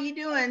 Weena, how you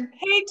doing?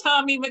 Hey,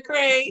 Tommy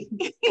McRae.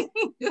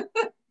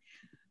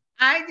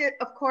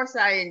 Of course,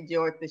 I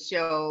enjoyed the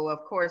show.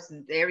 Of course,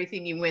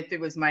 everything you went through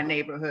was my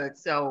neighborhood.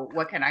 So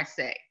what can I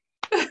say?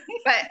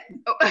 But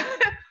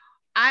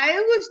I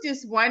was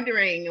just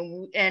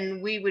wondering,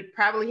 and we would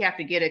probably have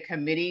to get a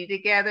committee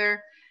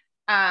together.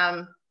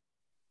 The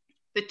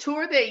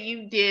tour that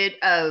you did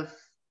of,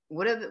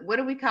 what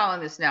are we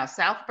calling this now?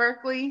 South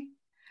Berkeley?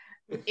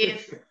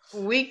 If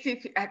we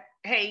could,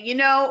 hey,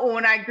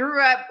 when I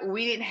grew up,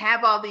 we didn't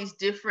have all these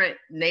different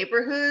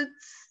neighborhoods.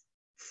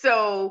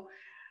 So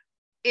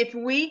if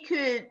we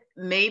could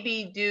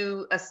maybe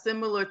do a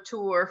similar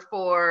tour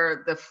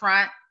for the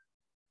front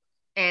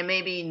and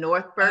maybe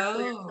North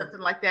Berkeley or something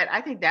like that, I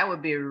think that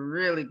would be a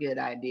really good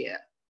idea.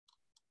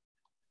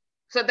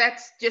 So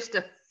that's just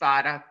a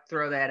thought. I'll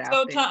throw that out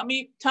there. So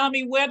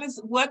Tommy,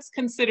 what's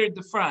considered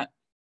the front?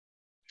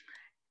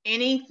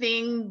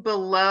 Anything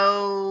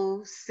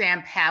below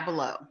San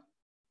Pablo.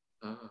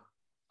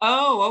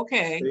 Oh,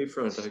 okay.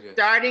 Front, I guess.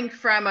 Starting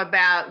from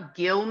about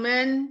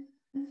Gilman,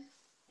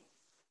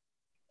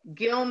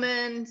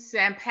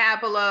 San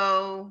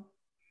Pablo,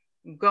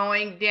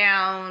 going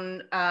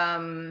down,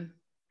 I'm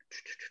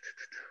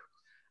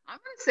gonna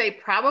say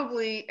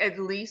probably at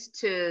least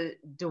to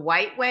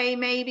Dwight Way,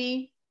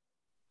 maybe.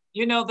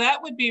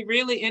 That would be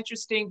really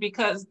interesting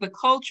because the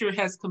culture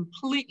has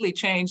completely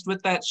changed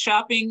with that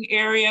shopping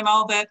area and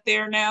all that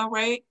there now,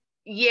 right?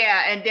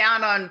 Yeah, and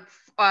down on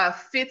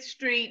 5th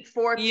Street,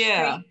 4th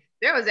Yeah. Street,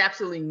 there was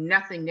absolutely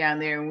nothing down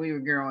there when we were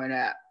growing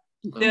up.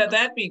 Yeah,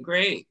 that'd be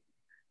great.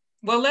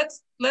 Well,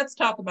 let's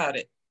talk about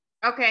it.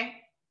 Okay.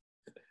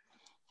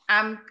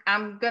 I'm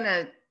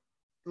gonna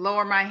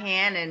lower my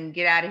hand and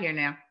get out of here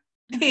now.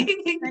 Thank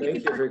you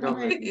for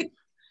coming.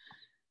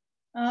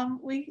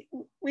 We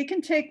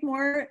can take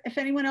more. If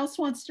anyone else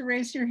wants to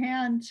raise your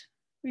hand,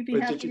 we'd be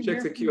happy to hear. Did you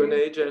check the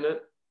Q&A,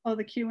 Janet? Oh,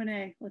 the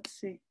Q&A. Let's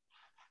see.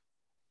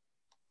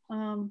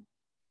 Yeah,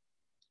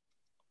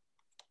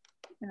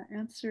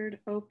 answered,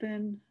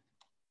 open.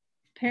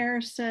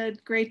 Pear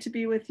said, great to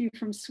be with you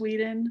from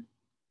Sweden.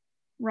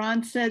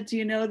 Ron said, do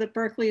you know that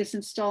Berkeley is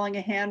installing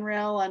a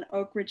handrail on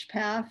Oak Ridge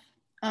Path?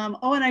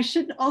 Oh, and I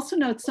should also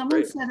note,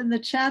 someone said in the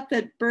chat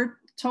that Bert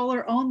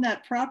Toller owned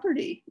that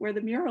property where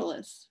the mural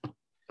is.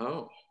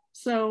 Oh.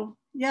 So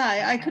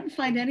yeah, I couldn't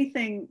find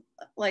anything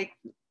like,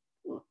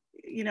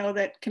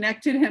 that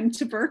connected him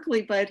to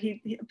Berkeley, but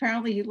he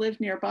apparently he lived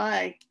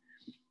nearby.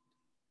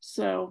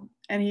 So,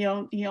 and he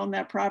owned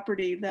that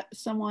property. That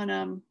someone,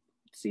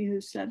 let's see who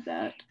said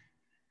that.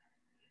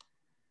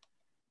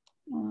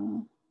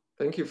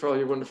 Thank you for all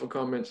your wonderful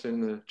comments in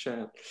the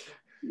chat.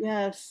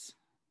 Yes.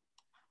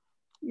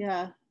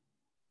 Yeah.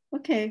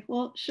 Okay.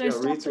 Well, should I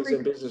stop? Reeds was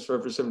in business for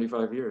over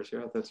 75 years.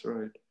 Yeah, that's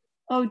right.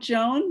 Oh,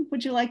 Joan,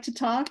 would you like to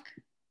talk?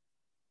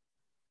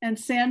 And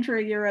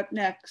Sandra, you're up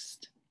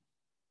next.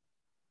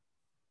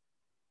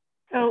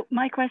 So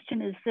my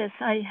question is this: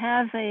 I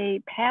have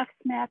a paths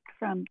map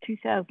from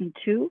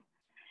 2002,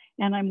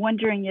 and I'm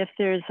wondering if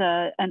there's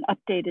an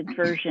updated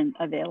version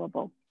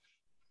available.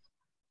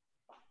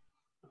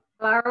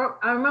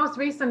 Our most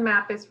recent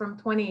map is from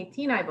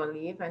 2018, I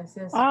believe, and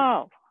since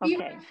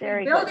okay,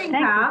 very good. Thank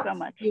you so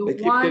much. They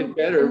keep getting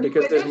better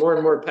because there's more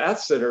and more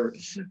paths that are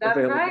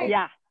available. Right.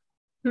 Yeah.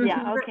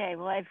 Yeah. Okay.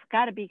 Well, I've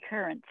got to be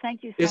current.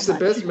 Thank you so much. It's the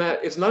best map.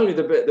 It's not only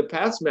the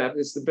paths map.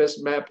 It's the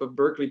best map of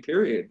Berkeley.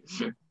 Period.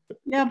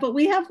 Yeah, but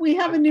we have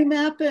a new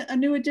map, a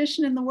new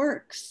edition in the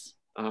works.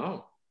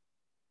 Oh.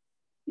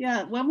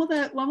 Yeah. When will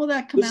that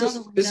come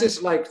out? This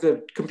is like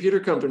the computer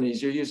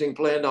companies. You're using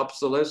planned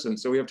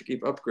obsolescence, so we have to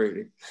keep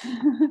upgrading.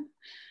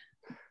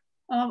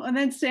 And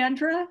then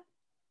Sandra.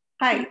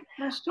 Hi.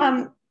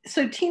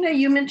 So Tina,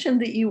 you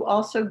mentioned that you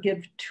also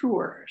give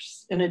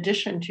tours in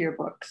addition to your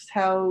books.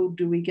 How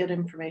do we get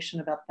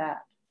information about that?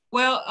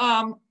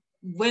 Well,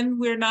 when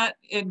we're not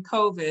in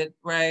COVID,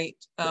 right,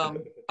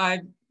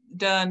 I've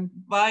done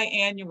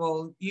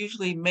biannual,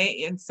 usually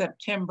May and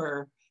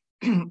September,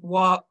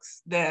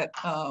 walks that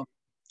are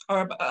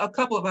a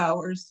couple of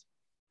hours,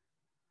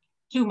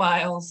 2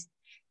 miles.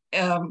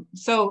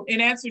 So in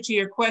answer to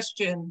your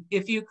question,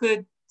 if you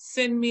could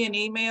send me an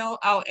email,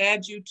 I'll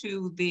add you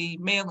to the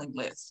mailing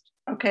list.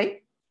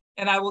 Okay.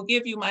 And I will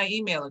give you my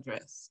email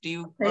address.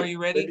 Are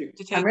you ready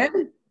to take I'm ready.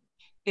 it?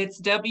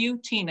 It's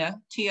WTina,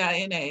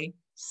 Tina,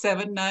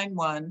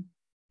 791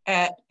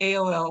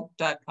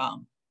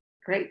 @AOL.com.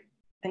 Great.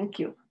 Thank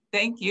you.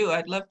 Thank you.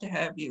 I'd love to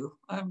have you.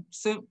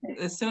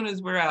 As soon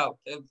as we're out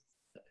of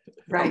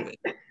right.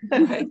 COVID.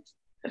 Right.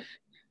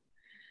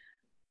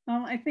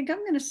 I think I'm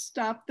going to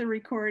stop the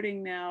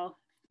recording now.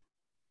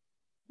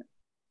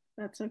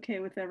 That's okay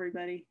with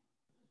everybody.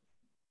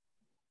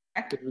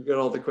 Did we get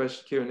all the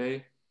question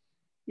Q&A?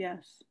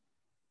 Yes.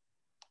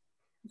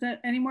 Is that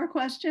any more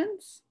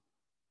questions?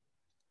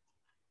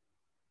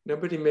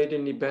 Nobody made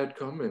any bad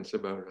comments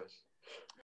about us.